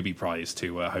gave a booby prize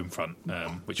to Homefront,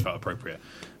 which felt appropriate.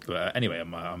 But anyway,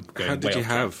 I'm going. How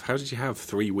did you have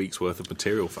 3 weeks worth of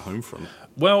material for Homefront?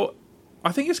 Well,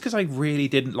 I think it's because I really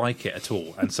didn't like it at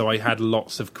all, and so I had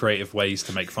lots of creative ways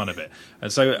to make fun of it.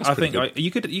 And so I think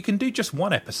you can do just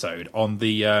 1 episode on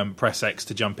the Press X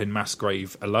to jump in mass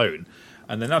grave alone.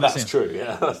 And then that's true,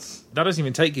 yeah. That doesn't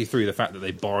even take you through the fact that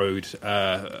they borrowed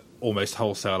almost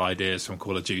wholesale ideas from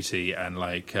Call of Duty and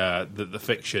like the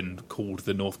fiction called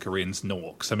the North Koreans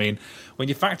Norks. I mean, when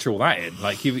you factor all that in,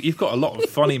 like you've got a lot of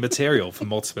funny material for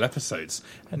multiple episodes.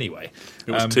 Anyway,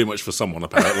 it was too much for someone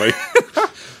apparently.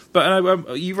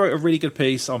 But you wrote a really good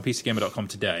piece on PCGamer.com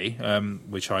today,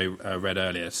 which I read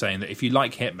earlier, saying that if you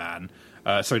like Hitman.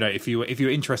 If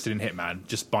you're interested in Hitman,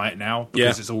 just buy it now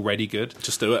because it's already good.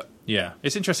 Just do it. Yeah,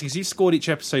 it's interesting because you scored each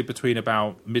episode between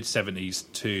about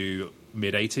mid-70s to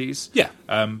mid-80s. Yeah.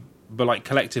 But like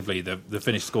collectively, the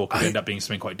finished score could end up being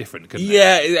something quite different, couldn't it?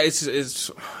 Yeah,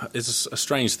 it's a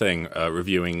strange thing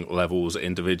reviewing levels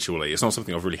individually. It's not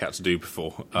something I've really had to do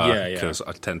before because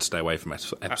I tend to stay away from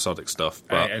episodic stuff.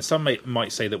 But and some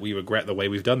might say that we regret the way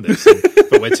we've done this,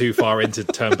 but we're too far in to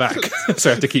turn back, so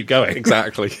we have to keep going.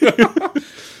 Exactly.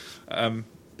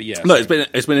 But yeah, no,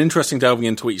 it's been interesting delving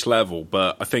into each level,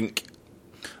 but I think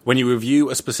when you review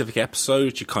a specific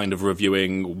episode, you're kind of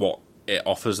reviewing what it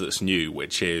offers that's new,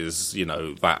 which is, you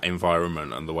know, that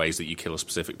environment and the ways that you kill a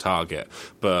specific target.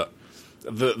 But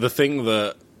the thing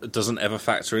that doesn't ever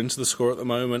factor into the score at the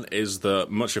moment is that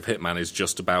much of Hitman is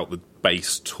just about the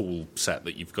base tool set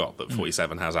that you've got that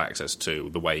 47 has access to,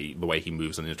 the way he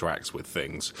moves and interacts with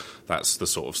things. That's the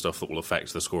sort of stuff that will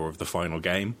affect the score of the final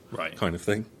game, right? Kind of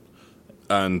thing.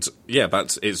 And yeah,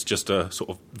 it's just a sort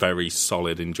of very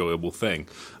solid, enjoyable thing.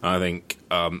 And I think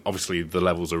obviously the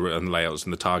levels and layouts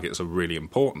and the targets are really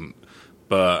important,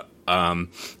 but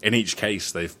in each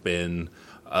case they've been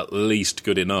at least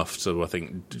good enough to, I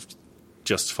think,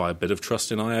 justify a bit of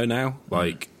trust in IO now.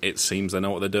 Like it seems they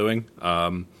know what they're doing.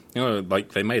 Like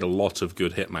they made a lot of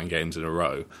good Hitman games in a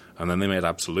row, and then they made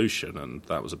Absolution, and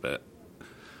that was a bit.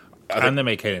 And they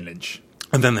made Kane Lynch.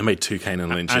 And then they made 2 Kane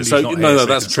and Lynches. So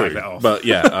that's true. But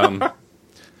yeah,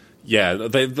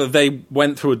 they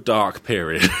went through a dark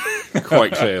period,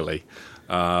 quite clearly.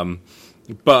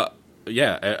 But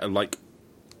yeah, like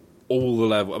all the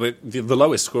level. I mean, the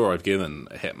lowest score I've given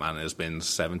Hitman has been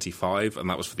 75, and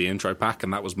that was for the intro pack,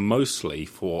 and that was mostly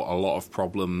for a lot of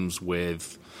problems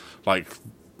with like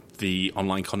the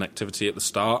online connectivity at the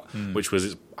start, which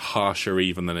was harsher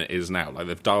even than it is now. Like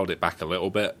they've dialed it back a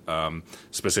little bit.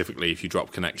 Specifically, if you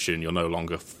drop connection, you're no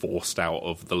longer forced out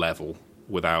of the level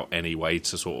without any way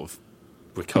to sort of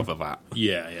recover that.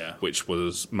 Yeah. Which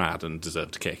was mad and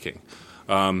deserved kicking.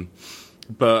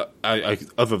 But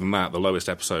other than that, the lowest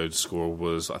episode score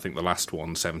was, I think, the last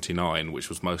one, 79, which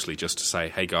was mostly just to say,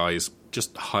 hey guys,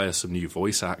 just hire some new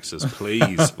voice actors,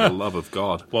 please, for the love of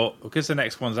God. Well, because the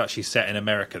next one's actually set in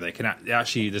America, they can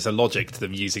actually, there's a logic to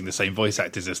them using the same voice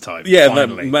actors this time. Yeah,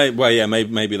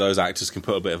 maybe those actors can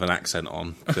put a bit of an accent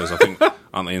on, because I think,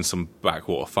 aren't they in some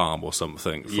backwater farm or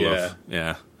something full of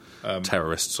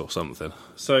terrorists or something.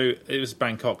 So it was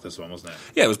Bangkok, this one, wasn't it?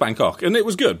 Yeah, it was Bangkok, and it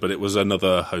was good, but it was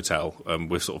another hotel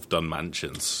with sort of done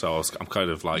mansions. So I'm kind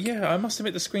of like, yeah, I must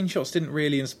admit the screenshots didn't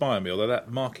really inspire me. Although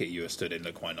that market you were stood in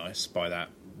looked quite nice by that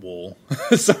wall.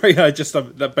 Sorry, I'm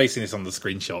basing this on the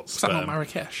screenshots. Is that not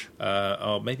Marrakesh?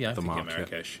 Maybe I'm thinking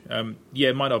Marrakesh. Yeah,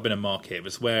 it might not have been a market. It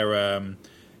was where.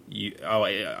 I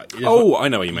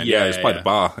know what you mean. Yeah, it's by the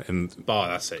bar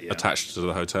that's it. Yeah. Attached to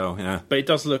the hotel. Yeah, but it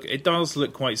does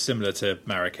look quite similar to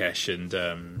Marrakesh and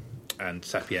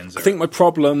Sapienza. I think my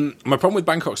problem with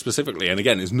Bangkok specifically, and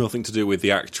again, is nothing to do with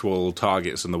the actual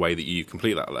targets and the way that you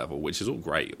complete that level, which is all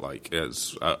great. Like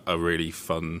it's a really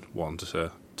fun one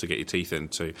to get your teeth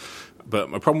into. But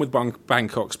my problem with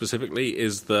Bangkok specifically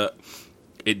is that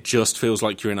it just feels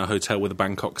like you're in a hotel with a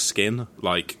Bangkok skin.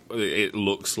 Like, it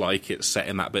looks like it's set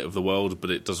in that bit of the world,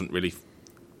 but it doesn't really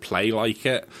play like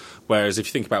it. Whereas if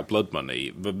you think about Blood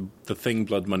Money, the thing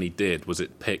Blood Money did was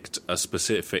it picked a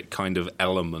specific kind of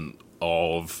element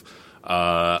of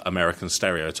American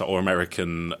stereotype or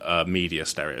American media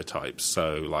stereotypes.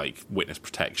 So like witness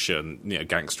protection,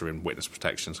 gangster in witness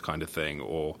protection kind of thing,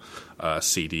 or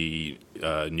seedy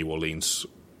New Orleans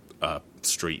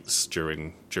streets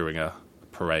during a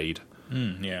parade.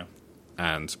 Yeah.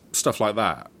 And stuff like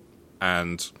that.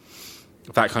 And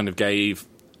that kind of gave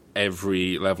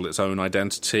every level its own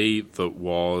identity that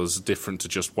was different to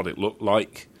just what it looked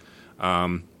like.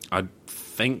 I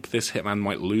think this Hitman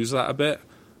might lose that a bit.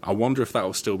 I wonder if that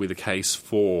will still be the case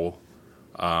for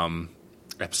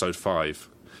Episode 5,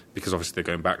 because obviously they're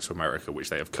going back to America, which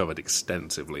they have covered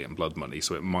extensively in Blood Money,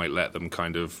 so it might let them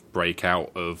kind of break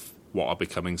out of what are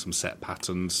becoming some set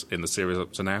patterns in the series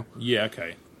up to now. Yeah,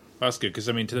 okay. That's good, because,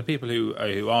 I mean, to the people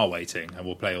who are waiting and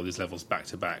will play all these levels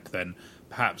back-to-back, then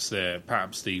perhaps the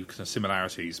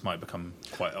similarities might become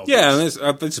quite obvious. Yeah,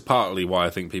 and this is partly why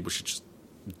I think people should just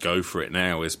go for it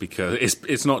now, is because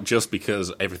it's not just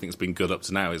because everything's been good up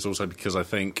to now, it's also because I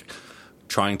think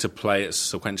trying to play it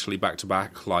sequentially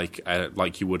back-to-back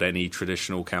like you would any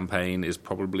traditional campaign is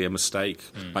probably a mistake.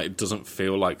 Like, it doesn't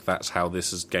feel like that's how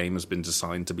this game has been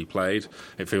designed to be played.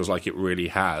 It feels like it really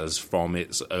has, from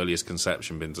its earliest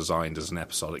conception, been designed as an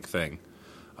episodic thing,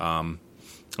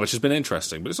 which has been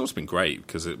interesting. But it's also been great,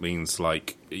 because it means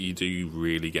like you do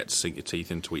really get to sink your teeth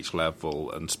into each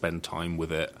level and spend time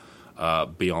with it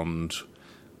beyond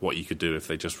what you could do if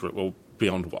they just...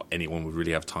 beyond what anyone would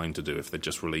really have time to do if they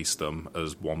just released them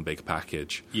as one big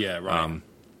package. Yeah, right.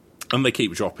 And they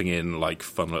keep dropping in like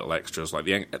fun little extras, like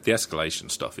the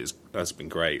escalation stuff has been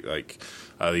great. Like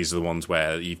these are the ones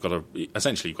where you've got to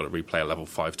replay a level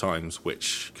 5 times,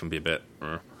 which can be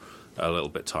a little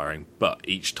bit tiring. But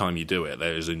each time you do it,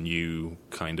 there is a new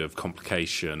kind of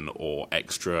complication or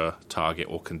extra target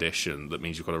or condition that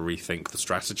means you've got to rethink the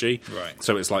strategy. Right.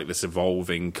 So it's like this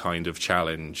evolving kind of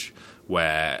challenge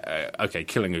where,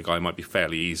 killing a guy might be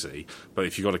fairly easy, but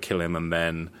if you've got to kill him and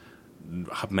then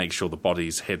make sure the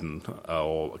body's hidden,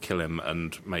 or kill him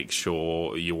and make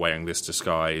sure you're wearing this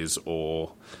disguise,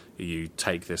 or you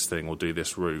take this thing or do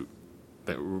this route,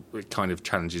 that it kind of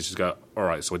challenges you to go, all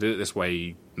right, so I did it this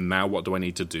way, now what do I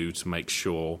need to do to make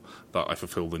sure that I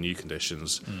fulfill the new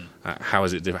conditions? How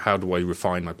do I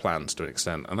refine my plans to an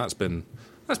extent? And that's been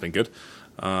good.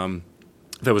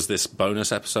 There was this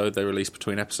bonus episode they released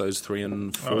between episodes 3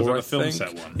 and 4. Was that the film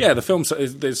set one? Yeah, the film set.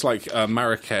 It's like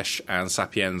Marrakesh and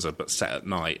Sapienza, but set at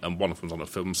night, and one of them's on a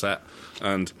film set.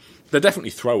 And they're definitely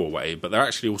throwaway, but they're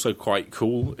actually also quite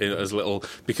cool as little,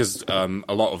 because a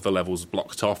lot of the levels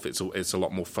blocked off. It's a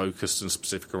lot more focused and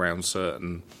specific around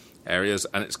certain areas,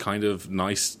 and it's kind of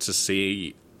nice to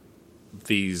see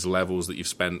these levels that you've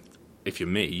spent, if you're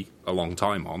me, a long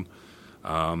time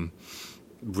on,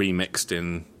 remixed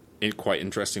in quite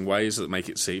interesting ways that make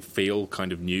it feel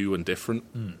kind of new and different.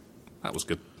 That was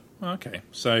good. Okay,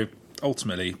 so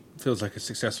ultimately, feels like a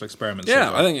successful experiment. Yeah,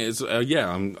 so far. I think it's.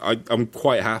 I'm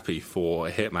quite happy for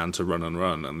Hitman to run,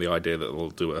 and the idea that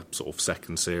they'll do a sort of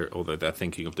second series, although they're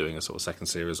thinking of doing a sort of second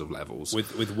series of levels.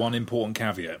 With one important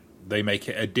caveat. They make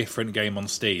it a different game on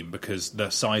Steam, because the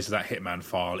size of that Hitman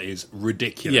file is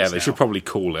ridiculous. Yeah, they now. should probably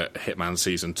call it Hitman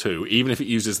Season 2, even if it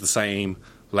uses the same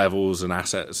levels and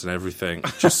assets and everything.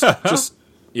 Just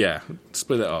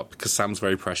split it up, because Sam's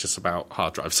very precious about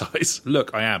hard drive size.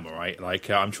 Look, I am, all right. Like,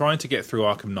 I'm trying to get through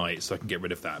Arkham Knight so I can get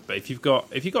rid of that. But if you've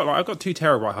got like, I've got 2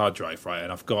 terabyte hard drive, right,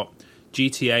 and I've got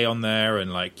GTA on there,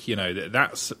 and like,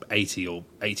 that's 80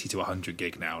 to 100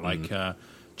 gig now. Like,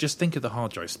 just think of the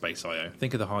hard drive space, IO.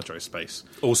 Think of the hard drive space.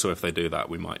 Also, if they do that,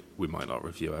 we might not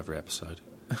review every episode.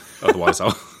 Otherwise,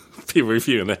 I'll be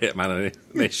reviewing the Hitman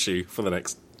issue for the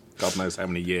next God knows how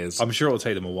many years. I'm sure it'll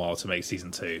take them a while to make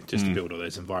Season 2, just to build all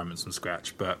those environments from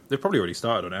scratch. But they've probably already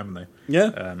started on it, haven't they?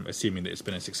 Yeah. Assuming that it's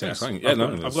been a success. Yeah,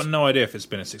 I've got no idea if it's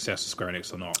been a success for Square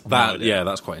Enix or not.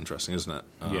 That's quite interesting, isn't it?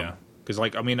 Yeah. Because,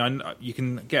 like, I mean, you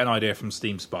can get an idea from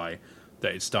Steam Spy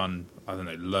that it's done, I don't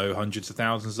know, low hundreds of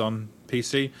thousands on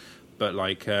PC. But,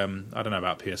 like, I don't know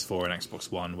about PS4 and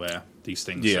Xbox One, where these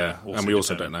things are also and we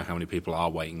also don't know how many people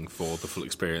are waiting for the full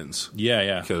experience.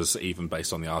 Yeah. Because even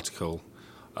based on the article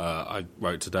I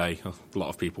wrote today, a lot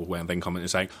of people were then commenting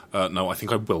saying, no, I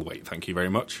think I will wait, thank you very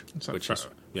much. Fair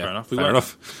enough. Fair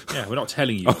enough. Yeah, we're not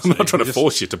telling you. I'm not trying to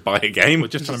force you to buy a game. We're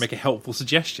just trying to make a helpful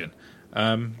suggestion.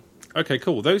 Okay,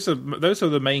 cool. Those are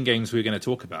the main games we're going to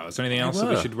talk about. Is there anything else that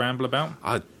we should ramble about?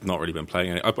 I've not really been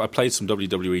playing any. I played some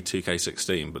WWE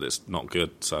 2K16, but it's not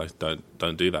good, so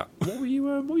don't do that. What were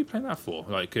you playing that for?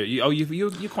 Like,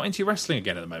 you're quite into wrestling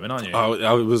again at the moment, aren't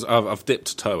you? I've dipped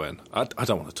a toe in. I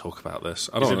don't want to talk about this.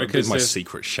 I don't want to because my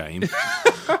secret shame.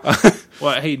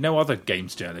 Well, hey, no other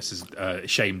games journalist is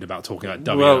ashamed about talking about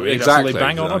WWE. Well, exactly. That's all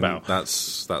they bang on about.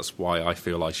 That's why I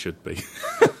feel I should be.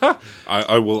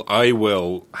 I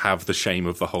will have the shame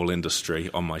of the whole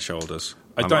industry on my shoulders.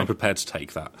 I'm prepared to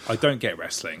take that. I don't get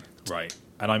wrestling, right?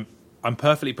 And I'm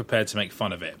perfectly prepared to make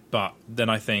fun of it. But then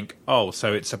I think,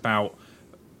 so it's about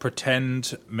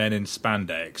pretend men in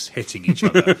spandex hitting each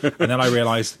other, and then I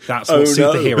realised that's what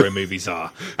superhero movies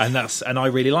are, and I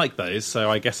really like those. So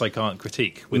I guess I can't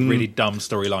critique with really dumb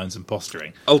storylines and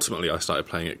posturing. Ultimately, I started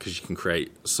playing it because you can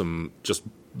create some just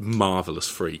marvelous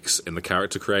freaks in the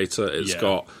character creator. It's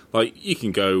got you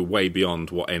can go way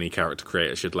beyond what any character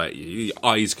creator should let you. Your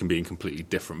eyes can be in completely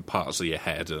different parts of your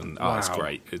head, and it's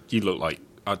great. You look like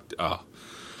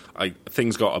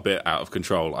things got a bit out of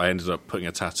control. I ended up putting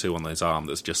a tattoo on his arm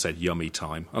that's just said "yummy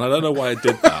time," and I don't know why I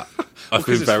did that. I've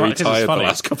been very tired the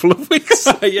last couple of weeks.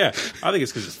 Yeah, I think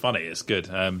it's because it's funny. It's good.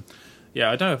 Yeah,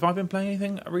 I don't know if I've been playing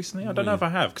anything recently. I don't know if I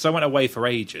have, because I went away for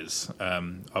ages.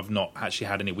 I've not actually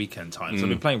had any weekend time, so I've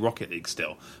been playing Rocket League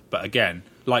still. But again,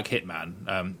 like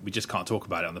Hitman, we just can't talk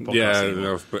about it on the podcast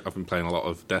anymore. I've been playing a lot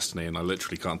of Destiny, and I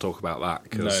literally can't talk about that.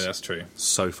 Cause no, that's true.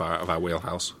 So far out of our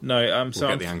wheelhouse. No, we'll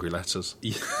get the angry letters.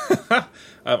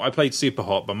 I played Super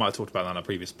Hot, but I might have talked about that on a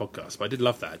previous podcast. But I did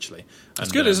love that, actually.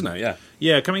 It's good, isn't it? Yeah.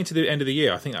 Yeah, coming to the end of the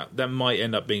year, I think that might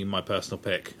end up being my personal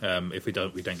pick if we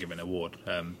don't give it an award,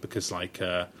 because I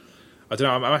don't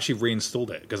know. I've actually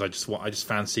reinstalled it because I just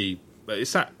fancy.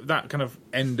 It's that kind of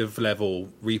end of level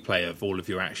replay of all of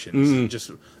your actions.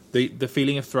 Just the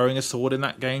feeling of throwing a sword in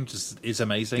that game just is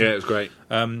amazing. Yeah, it's great.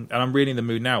 And I'm really in the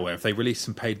mood now where if they release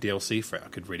some paid DLC for it, I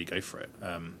could really go for it.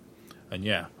 And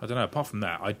yeah, I don't know. Apart from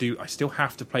that, I still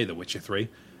have to play The Witcher 3.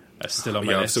 Still on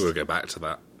my list. I still will go back to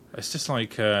that. It's just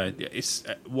like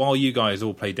while you guys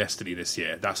all play Destiny this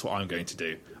year, that's what I'm going to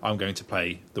do. I'm going to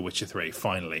play The Witcher 3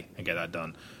 finally and get that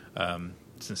done.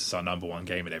 Since it's our number one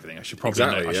game and everything, I should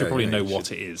probably know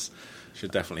what it is.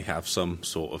 Should definitely have some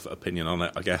sort of opinion on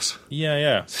it, I guess.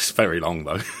 Yeah. It's very long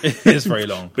though. It is very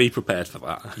long. Be prepared for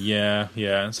that. Yeah.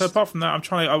 And so apart from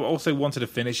that, I also wanted to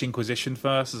finish Inquisition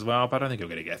first as well, but I don't think I'm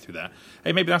going to get through that.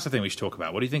 Hey, maybe that's the thing we should talk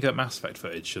about. What do you think of that Mass Effect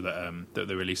footage that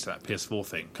they released that PS4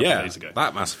 thing a couple of days ago?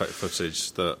 That Mass Effect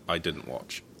footage that I didn't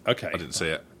watch. Okay. I didn't see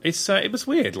it. It was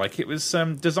weird. Like, it was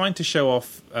designed to show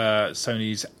off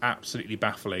Sony's absolutely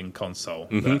baffling console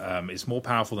that is more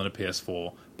powerful than a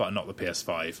PS4, but not the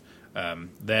PS5.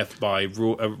 Thereby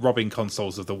robbing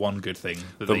consoles of the one good thing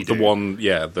that they do.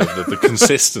 The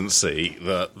consistency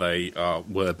that they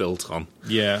were built on.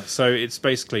 Yeah, so it's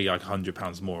basically like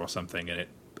 £100 more or something, and it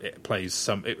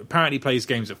apparently plays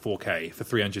games at 4K for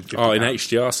 £350. Oh, in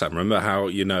HDR, Sam. Remember how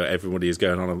everybody is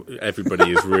going on?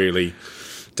 Everybody is really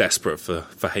desperate for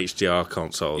HDR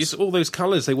consoles. It's all those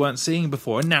colours they weren't seeing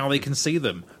before, and now they can see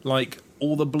them. Like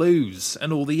all the blues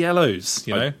and all the yellows,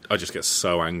 I just get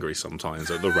so angry sometimes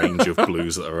at the range of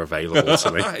blues that are available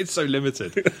to me. It's so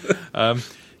limited.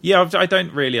 I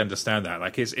don't really understand that.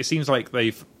 Like, it seems like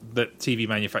that TV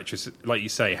manufacturers, like you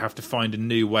say, have to find a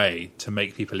new way to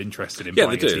make people interested in buying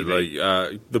a TV. Yeah,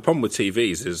 they do. The problem with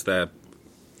TVs is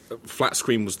flat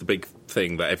screen was the big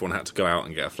thing that everyone had to go out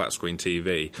and get a flat screen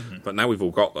TV. But now we've all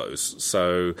got those,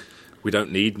 so we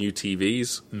don't need new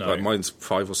TVs. No. Like, mine's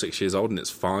 5 or 6 years old and it's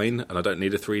fine, and I don't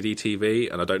need a 3D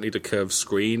TV, and I don't need a curved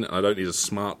screen, and I don't need a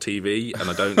smart TV, and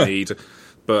I don't need...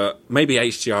 But maybe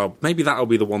HDR, maybe that'll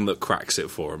be the one that cracks it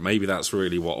for them. Maybe that's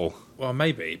really what'll... Well,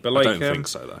 maybe, but like... I don't think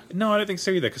so, though. No, I don't think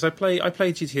so either, because I play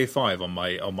GTA 5 on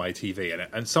my TV,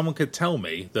 and someone could tell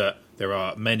me that there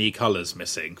are many colours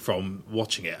missing from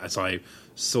watching it as I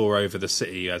soar over the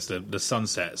city as the sun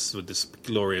sets with this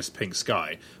glorious pink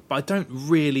sky. But I don't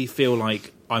really feel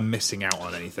like I'm missing out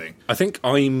on anything. I think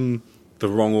I'm the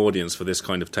wrong audience for this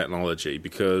kind of technology,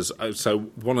 because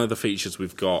one of the features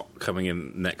we've got coming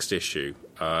in next issue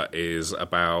is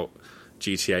about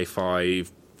GTA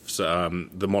 5.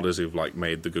 The modders who've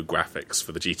made the good graphics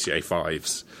for the GTA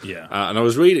 5s. Yeah. And I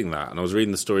was reading that, and I was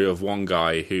reading the story of one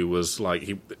guy who was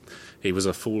he was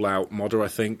a Fallout modder, I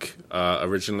think,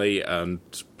 originally, and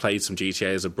played some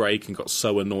GTA as a break and got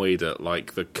so annoyed at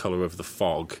the colour of the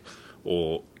fog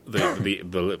or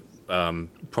the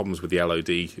problems with the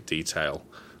LOD detail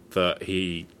that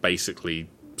he basically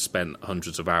spent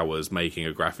hundreds of hours making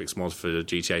a graphics mod for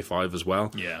GTA 5 as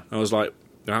well. Yeah. And I was like,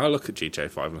 Now I look at GTA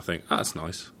 5 and I think, that's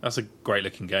nice. That's a great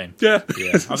looking game. Yeah.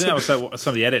 Yeah. I think that was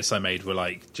some of the edits I made were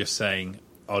like just saying,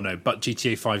 oh no, but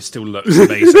GTA 5 still looks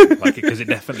amazing, like because it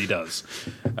definitely does.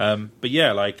 But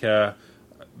yeah, like,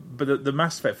 but the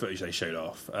Mass Effect footage they showed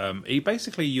off,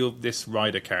 you're this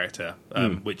Ryder character,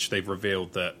 which they've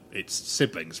revealed that it's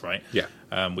siblings, right? Yeah.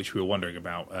 Which we were wondering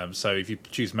about. So if you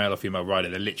choose male or female Ryder,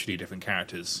 they're literally different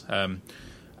characters. You're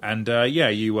kind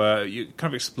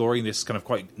of exploring this kind of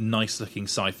quite nice-looking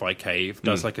sci-fi cave.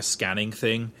 Does like a scanning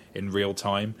thing in real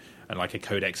time, and like a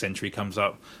codex entry comes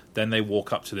up. Then they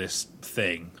walk up to this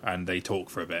thing and they talk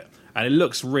for a bit, and it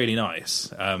looks really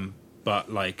nice.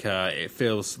 But like it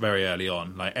feels very early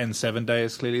on. Like N7 Day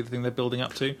is clearly the thing they're building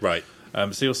up to. Right.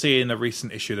 So you'll see in a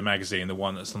recent issue of the magazine, the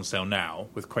one that's on sale now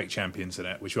with Quake Champions in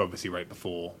it, which you obviously wrote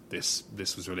before this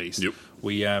was released. Yep.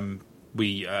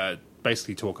 We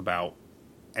basically talk about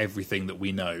everything that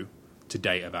we know to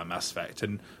date about Mass Effect,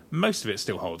 and most of it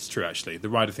still holds true. Actually, the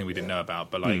Ryder thing we didn't know about,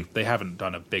 but like they haven't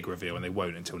done a big reveal, and they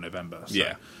won't until November. So,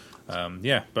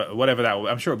 yeah. But whatever that,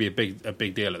 I'm sure it'll be a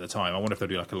big deal at the time. I wonder if they'll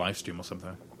do like a live stream or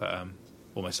something. But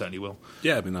almost certainly will.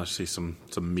 Yeah, it'd be nice to see some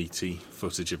meaty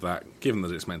footage of that, given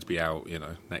that it's meant to be out,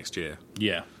 next year.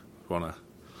 Yeah, Want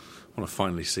to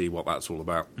finally see what that's all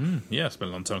about. Yeah, it's been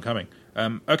a long time coming.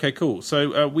 Okay, cool.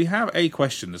 So we have a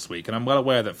question this week, and I'm well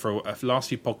aware that for the last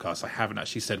few podcasts, I haven't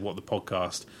actually said what the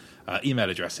podcast email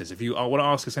address is. If you want to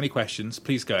ask us any questions,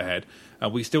 please go ahead.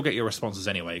 We still get your responses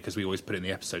anyway, because we always put it in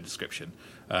the episode description.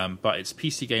 But it's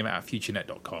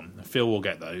pcgamer@futurenet.com. Phil will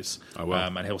get those. I will.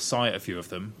 And he'll cite a few of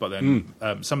them, but then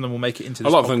some of them will make it into this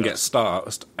A lot of podcast. them get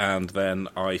started, and then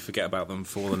I forget about them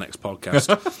for the next podcast.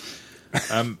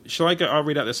 Shall I go? I'll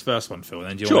read out this first one, Phil, and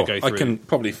then do you Sure, want to go through? I can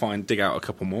probably dig out a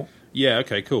couple more. Yeah,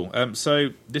 okay, cool.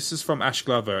 So this is from Ash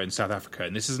Glover in South Africa,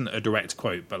 and this isn't a direct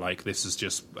quote, but like this is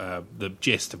just the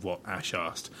gist of what Ash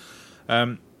asked.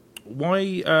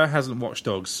 Why hasn't Watch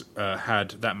Dogs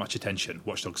had that much attention?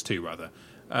 Watch Dogs 2, rather.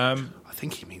 I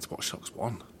think he means Watch Dogs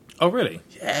 1. Oh, really?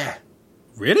 Yeah.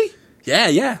 Really?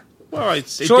 Yeah. Well,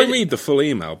 Shall I read the full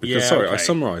email? Because, Yeah, okay. I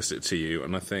summarised it to you,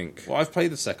 and I think... Well, I've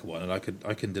played the second one, and I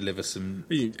can deliver some...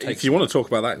 If you want to talk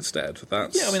about that instead,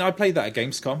 that's... Yeah, I mean, I played that at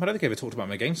Gamescom. I don't think I ever talked about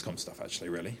my Gamescom stuff, actually,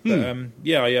 really. But,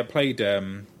 I played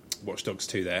Watch Dogs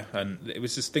 2 there, and it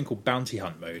was this thing called Bounty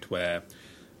Hunt mode, where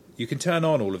you can turn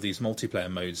on all of these multiplayer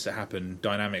modes that happen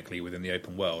dynamically within the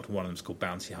open world. One of them is called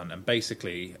Bounty Hunt, and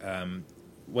basically...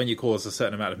 when you cause a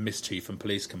certain amount of mischief and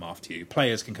police come after you,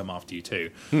 players can come after you too.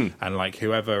 And like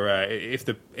whoever, if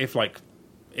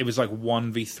it was like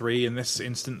 1v3 in this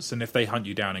instance, and if they hunt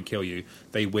you down and kill you,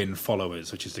 they win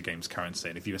followers, which is the game's currency.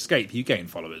 And if you escape, you gain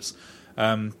followers.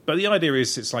 But the idea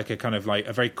is it's like a kind of like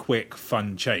a very quick,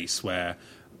 fun chase where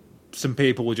some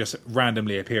people will just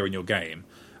randomly appear in your game.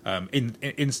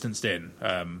 Instanced in,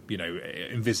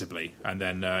 invisibly, and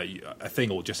then a thing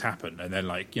will just happen, and then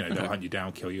they'll hunt you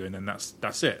down, kill you, and then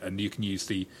that's it. And you can use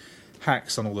the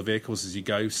hacks on all the vehicles as you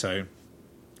go, so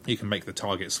you can make the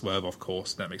target swerve off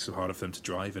course, and that makes it harder for them to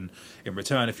drive. And in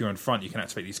return, if you're in front, you can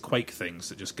activate these quake things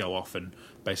that just go off and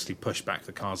basically push back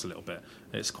the cars a little bit.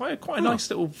 And it's quite a nice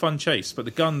little fun chase, but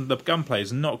the gunplay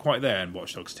is not quite there in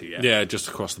Watch Dogs 2 yet. Yeah, just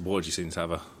across the board, you seem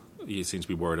to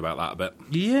be worried about that a bit.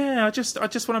 Yeah, I just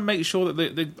want to make sure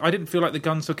that I didn't feel like the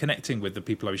guns were connecting with the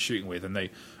people I was shooting with, and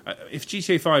if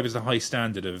GTA 5 is the high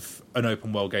standard of an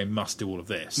open world game must do all of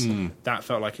this, that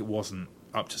felt like it wasn't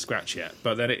up to scratch yet.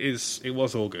 But then it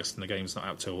was August, and the game's not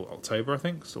out till October, I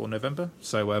think, or November.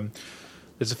 So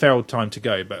there's a fair old time to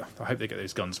go, but I hope they get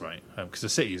those guns right, because the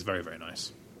city is very, very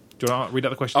nice. Do you want to read out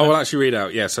the question? I'll actually read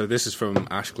out, yeah. So this is from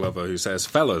Ash Glover, who says,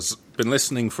 fellas, been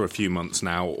listening for a few months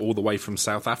now, all the way from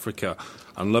South Africa.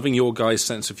 I'm loving your guys'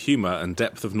 sense of humour and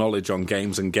depth of knowledge on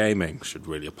games and gaming. Should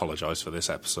really apologise for this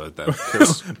episode, then.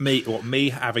 Me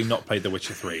having not played The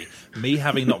Witcher 3, me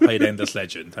having not played Endless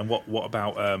Legend, and what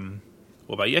about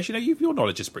yes, your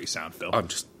knowledge is pretty sound, Phil. I'm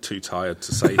just too tired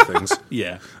to say things.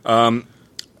 Yeah.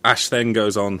 Ash then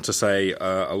goes on to say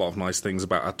a lot of nice things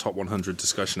about our Top 100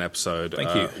 discussion episode,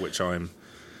 Thank you. which I'm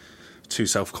too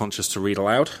self-conscious to read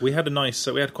aloud. We had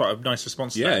quite a nice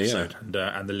response to that episode,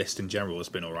 yeah. And the list in general has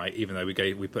been all right, even though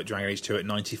we put Dragon Age 2 at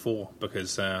 94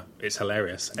 because it's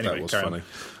hilarious. Anyway, that was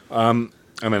funny.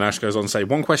 And then Ash goes on to say,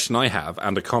 one question I have,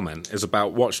 and a comment, is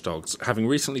about Watch Dogs. Having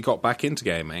recently got back into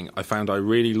gaming, I found I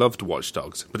really loved Watch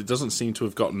Dogs, but it doesn't seem to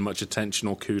have gotten much attention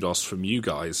or kudos from you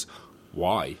guys.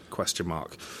 Why? ?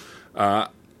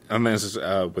 And then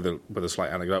with a slight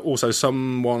anecdote. Also,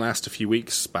 someone asked a few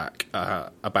weeks back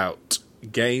about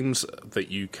games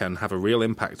that you can have a real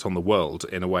impact on the world.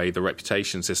 In a way, the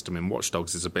reputation system in Watch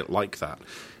Dogs is a bit like that.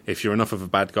 If you're enough of a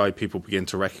bad guy, people begin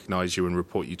to recognise you and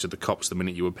report you to the cops the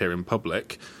minute you appear in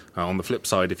public. On the flip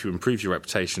side, if you improve your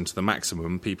reputation to the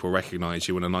maximum, people recognise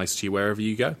you and are nice to you wherever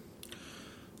you go.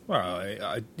 Well,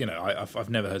 I've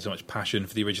never heard so much passion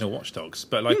for the original Watch Dogs,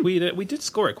 but like we did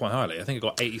score it quite highly. I think it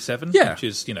got 87, which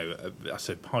is that's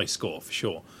a high score for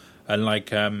sure. And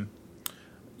like, and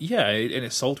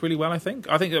it sold really well. I think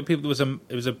that people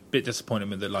it was a bit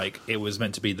disappointment that like it was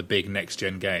meant to be the big next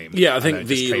gen game. Yeah, I think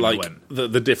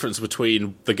the difference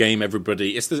between the game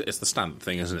everybody it's the standard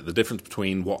thing, isn't it? The difference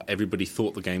between what everybody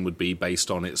thought the game would be based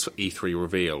on its E3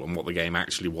 reveal and what the game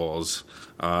actually was.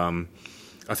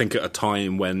 I think at a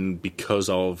time when, because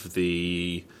of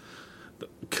the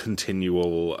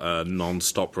continual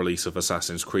non-stop release of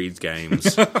Assassin's Creed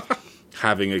games,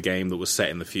 having a game that was set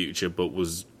in the future but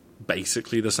was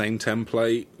basically the same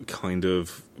template kind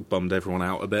of bummed everyone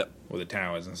out a bit. Or the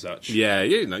towers and such. Yeah,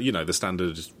 the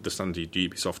standard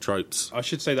Ubisoft tropes. I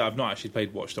should say that I've not actually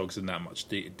played Watch Dogs in that much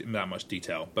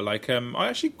detail, but like I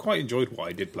actually quite enjoyed what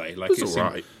I did play. Like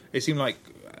it seemed like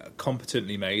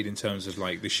competently made in terms of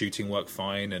like the shooting worked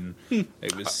fine, and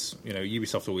it was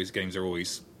Ubisoft games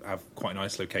always have quite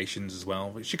nice locations as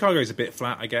well. Chicago is a bit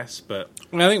flat, I guess, but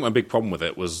I think my big problem with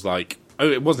it was like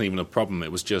it wasn't even a problem.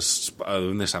 It was just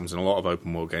and this happens in a lot of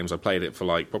open world games. I played it for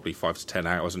like probably 5 to 10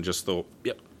 hours and just thought,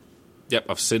 yep,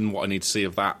 I've seen what I need to see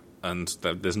of that, and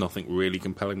there's nothing really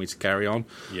compelling me to carry on.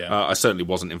 Yeah, I certainly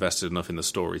wasn't invested enough in the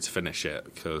story to finish it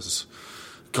because,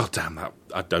 god damn that,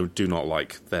 I do not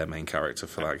like their main character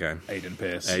for that game, Aidan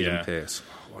Pierce. Pierce,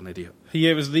 what an idiot.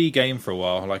 Yeah, it was the game for a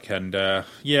while. and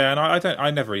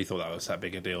I never really thought that was that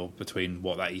big a deal between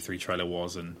what that E3 trailer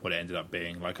was and what it ended up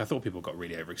being. Like, I thought people got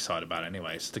really overexcited about it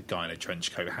anyway. It's the guy in a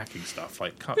trench coat hacking stuff.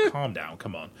 Like, calm down,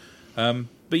 come on.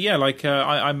 But yeah, like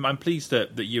I'm pleased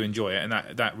that you enjoy it, and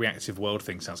that reactive world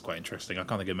thing sounds quite interesting. I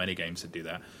can't think of many games that do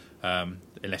that,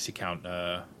 unless you count.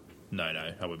 No,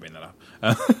 I wouldn't bring that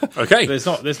up. Okay,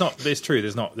 It's true.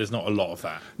 There's not a lot of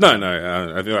that. No.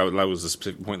 I think that was the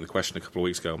specific point of the question a couple of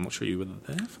weeks ago. I'm not sure you were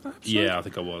there for that episode. Yeah, I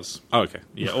think I was. Oh, okay.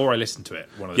 Yeah, or I listened to it.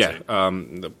 One of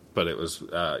the two. But it was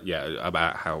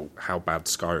about how bad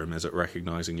Skyrim is at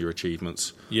recognising your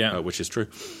achievements. Yeah, which is true.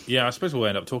 Yeah, I suppose we'll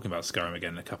end up talking about Skyrim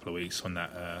again in a couple of weeks when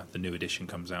that the new edition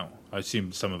comes out. I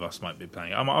assume some of us might be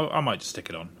playing it. I might just stick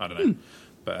it on. I don't know.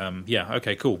 But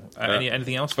okay, cool.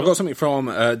 Anything else? I've got something from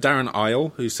Darren Isle,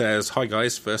 who says, "Hi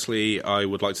guys, firstly, I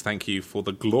would like to thank you for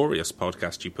the glorious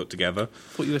podcast you put together."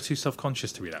 I thought you were too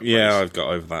self-conscious to read that. Yeah, I've got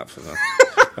over that for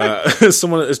that.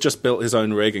 Someone that has just built his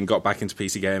own rig and got back into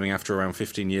PC gaming after around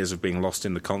 15 years of being lost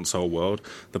in the console world.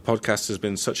 The podcast has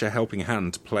been such a helping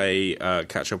hand to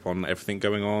catch up on everything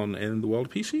going on in the world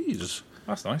of PCs.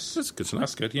 That's nice. That's good to know.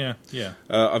 That's good, yeah.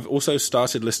 I've also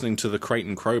started listening to the Crate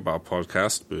and Crowbar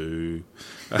podcast, boo,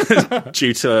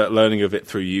 due to learning of it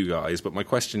through you guys. But my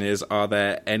question is, are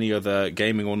there any other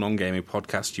gaming or non-gaming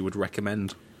podcasts you would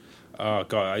recommend? Oh,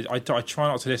 God, I try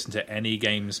not to listen to any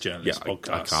games journalist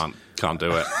podcasts. I can't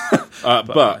do it.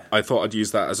 But I thought I'd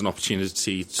use that as an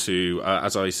opportunity to,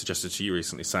 as I suggested to you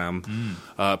recently, Sam,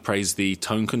 praise the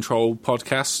Tone Control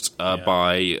podcast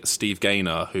by Steve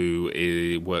Gaynor,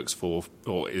 who works for,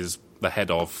 or is the head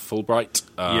of Fulbright,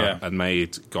 and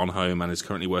made Gone Home and is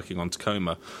currently working on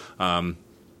Tacoma.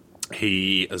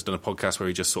 He has done a podcast where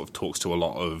he just sort of talks to a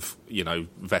lot of,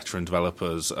 veteran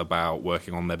developers about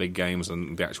working on their big games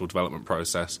and the actual development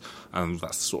process, and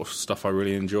that's the sort of stuff I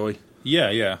really enjoy.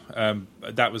 Yeah.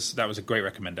 That was a great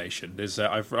recommendation. There's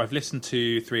I've listened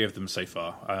to 3 of them so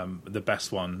far. The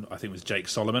best one I think was Jake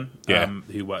Solomon,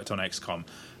 who worked on XCOM.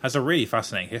 Has a really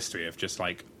fascinating history of just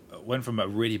like went from a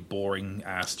really boring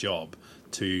ass job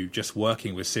to just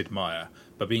working with Sid Meier,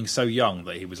 but being so young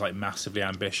that he was like massively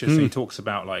ambitious. And he talks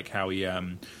about like how he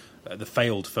the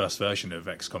failed first version of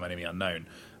XCOM Enemy Unknown,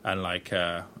 and like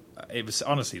it was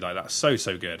honestly like that's so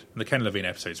good. And the Ken Levine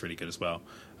episode is really good as well.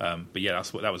 But yeah,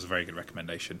 that was a very good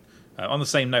recommendation. On the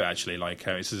same note, actually, like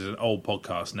this is an old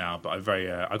podcast now, but I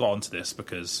got onto this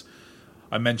because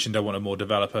I mentioned I want a more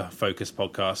developer-focused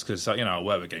podcast because I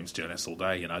work with games journalists all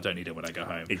day, and I don't need it when I go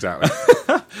home. Exactly.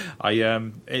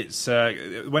 It's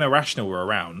when Irrational were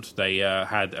around, they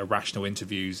had Irrational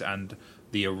interviews and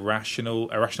the Irrational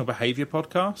Behavior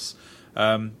podcasts,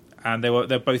 and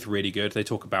they're both really good. They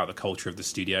talk about the culture of the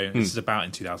studio. This is about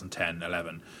in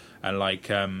 2010-11, and like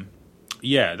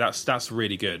that's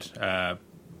really good.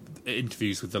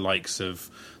 Interviews with the likes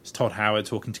of Todd Howard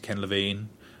talking to Ken Levine.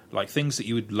 Like things that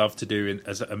you would love to do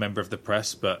as a member of the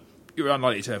press, but you're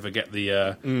unlikely to ever get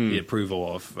the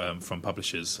approval of from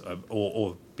publishers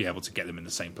or be able to get them in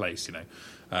the same place, you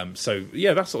know. So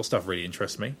yeah, that sort of stuff really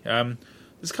interests me.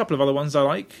 There's a couple of other ones I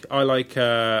like. I like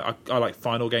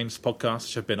Final Games podcast,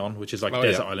 which I've been on, which is like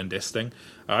Desert Island Disting.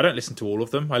 I don't listen to all of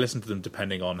them. I listen to them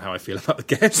depending on how I feel about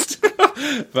the guest.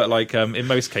 But like in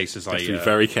most cases, I have to be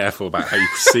very careful about how you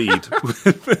proceed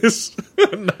with this.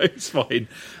 No, it's fine.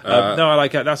 No, I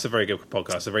like it. That's a very good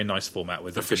podcast. A very nice format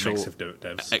with official mix of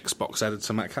devs. Xbox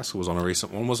editor Matt Castle was on a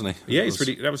recent one, wasn't he? Yeah,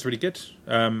 that was really good.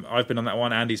 I've been on that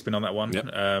one. Andy's been on that one. Yep.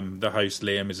 The host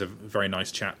Liam is a very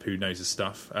nice chap who knows his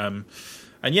stuff.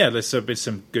 And yeah, there's been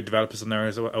some good developers on there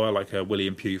as well, like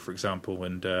William Pugh, for example,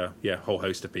 and a whole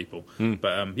host of people.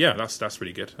 But yeah, that's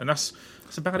really good, and that's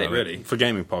about it really for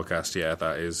gaming podcast. Yeah,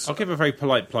 that is. I'll give a very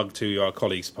polite plug to our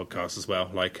colleagues' podcasts as well,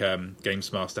 like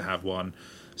Games Master have one,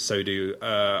 so do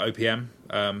OPM.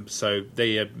 So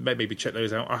they maybe check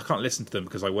those out. I can't listen to them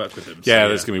because I work with them. Yeah,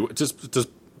 there's gonna be. Does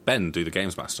Ben do the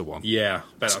Games Master one? Yeah,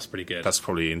 that's pretty good. That's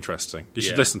probably interesting. You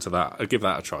should listen to that. I'll give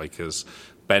that a try because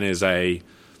Ben is a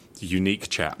unique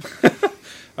chap.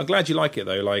 I'm glad you like it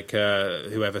though, like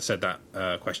whoever said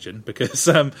that question, because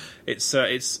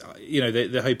it's you know,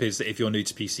 the hope is that if you're new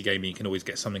to PC gaming, you can always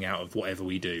get something out of whatever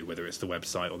we do, whether it's the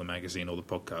website or the magazine or the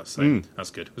podcast. So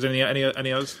that's good. Was there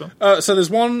any others, Phil? So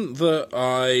there's one that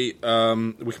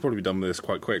we could probably be done with this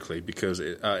quite quickly because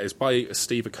it's by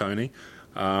Steve Oconee.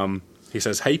 He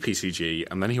says, "Hey PCG,"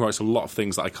 and then he writes a lot of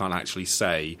things that I can't actually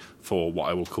say for what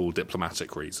I will call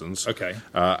diplomatic reasons. Okay.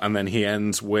 And then he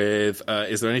ends with,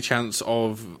 "Is there any chance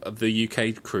of the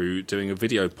UK crew doing a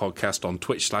video podcast on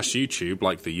Twitch/YouTube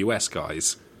like the US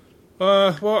guys?"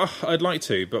 Well, I'd like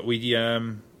to, but we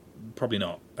probably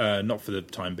not. Not for the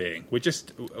time being. We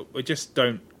just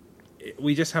don't.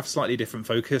 We just have slightly different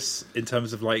focus in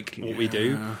terms of like what we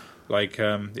do. Like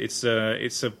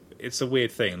it's a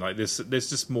weird thing. Like there's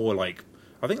just more like,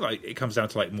 I think like it comes down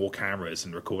to like more cameras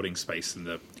and recording space in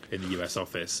the US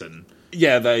office, and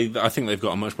I think they've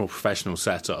got a much more professional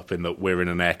setup in that we're in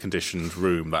an air conditioned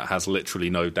room that has literally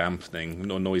no dampening,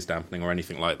 no noise dampening or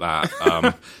anything like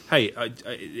that. Hey,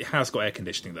 it has got air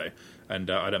conditioning though, and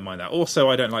I don't mind that.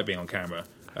 Also, I don't like being on camera.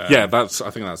 I think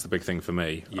that's the big thing for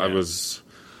me. Yeah.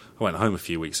 I went home a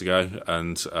few weeks ago,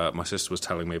 and my sister was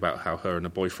telling me about how her and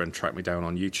her boyfriend tracked me down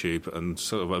on YouTube, and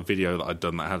sort of a video that I'd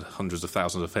done that had hundreds of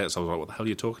thousands of hits. I was like, what the hell are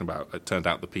you talking about? It turned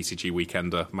out the PCG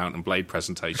Weekender Mount and Blade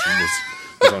presentation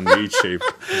was on YouTube.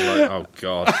 I was like, oh,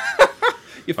 God.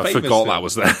 I forgot that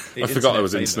was there. I forgot I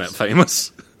was internet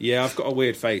famous. Yeah, I've got a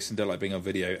weird face and don't like being on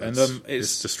video. And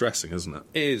it's distressing, isn't it?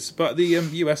 It is, but the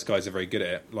US guys are very good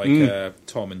at it. Like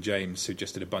Tom and James, who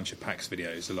just did a bunch of PAX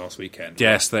videos the last weekend.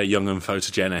 Yes, they're young and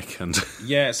photogenic. And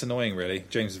yeah, it's annoying, really.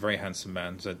 James is a very handsome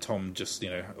man. So Tom just,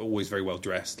 always very well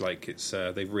dressed. Like it's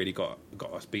they've really got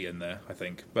us beaten there, I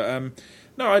think. But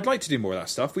no, I'd like to do more of that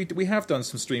stuff. We have done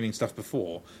some streaming stuff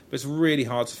before, but it's really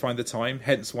hard to find the time.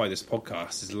 Hence why this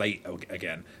podcast is late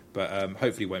again. But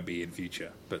hopefully won't be in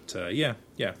future. But yeah.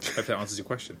 Hope that answers your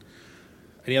question.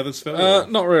 Any others, Phil?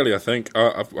 Not really, I think.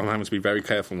 I'm having to be very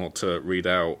careful not to read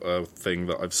out a thing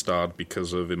that I've starred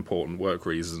because of important work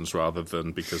reasons rather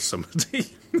than because somebody...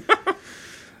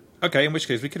 Okay, in which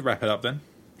case we could wrap it up then.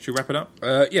 Should we wrap it up?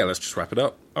 Yeah, let's just wrap it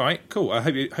up. All right, cool.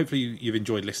 Hopefully you've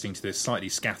enjoyed listening to this slightly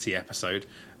scatty episode.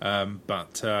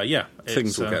 But yeah,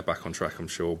 things will get back on track, I'm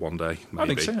sure, one day. Maybe. I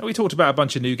think so. We talked about a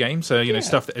bunch of new games, so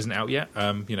stuff that isn't out yet.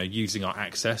 Using our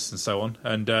access and so on.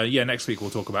 And next week we'll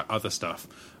talk about other stuff.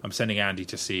 I'm sending Andy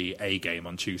to see a game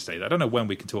on Tuesday. I don't know when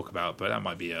we can talk about, but that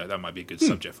might be a good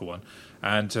subject for one.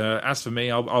 And as for me,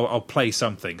 I'll play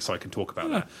something so I can talk about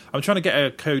that. I'm trying to get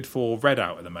a code for Red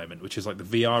Out at the moment, which is like the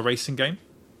VR racing game.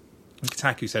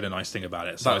 Kotaku said a nice thing about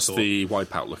it. So that's the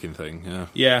Wipeout looking thing, yeah.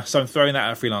 Yeah, so I'm throwing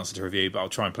that at a freelancer to review, but I'll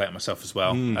try and play it myself as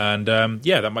well. And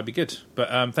that might be good. But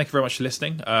thank you very much for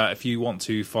listening. If you want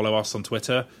to follow us on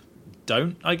Twitter,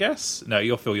 don't, I guess? No,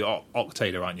 you're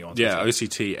Octader, aren't you, on Twitter? Yeah,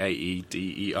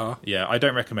 OCTAEDER. Yeah, I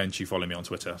don't recommend you follow me on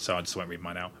Twitter, so I just won't read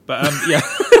mine out. But yeah.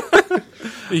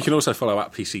 You can also follow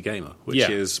at PC Gamer, which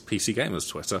is PC Gamer's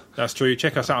Twitter. That's true.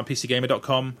 Check us out on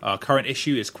PCGamer.com. Our current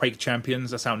issue is Quake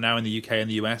Champions. That's out now in the UK and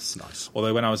the US. Nice.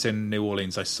 Although when I was in New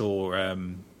Orleans, I saw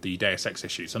the Deus Ex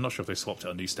issue, so I'm not sure if they swapped it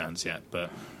on newsstands yet, but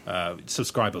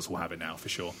subscribers will have it now for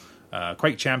sure.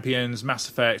 Quake Champions, Mass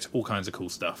Effect, all kinds of cool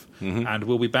stuff. And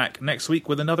we'll be back next week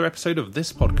with another episode of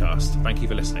this podcast. Thank you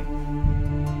for listening.